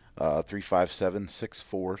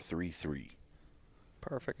 636-357-6433.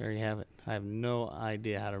 Perfect. There you have it. I have no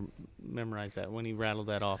idea how to memorize that. When he rattled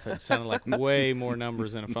that off, it sounded like way more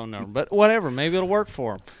numbers than a phone number. But whatever, maybe it'll work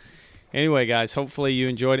for him. Anyway, guys, hopefully you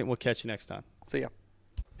enjoyed it, and we'll catch you next time. See ya.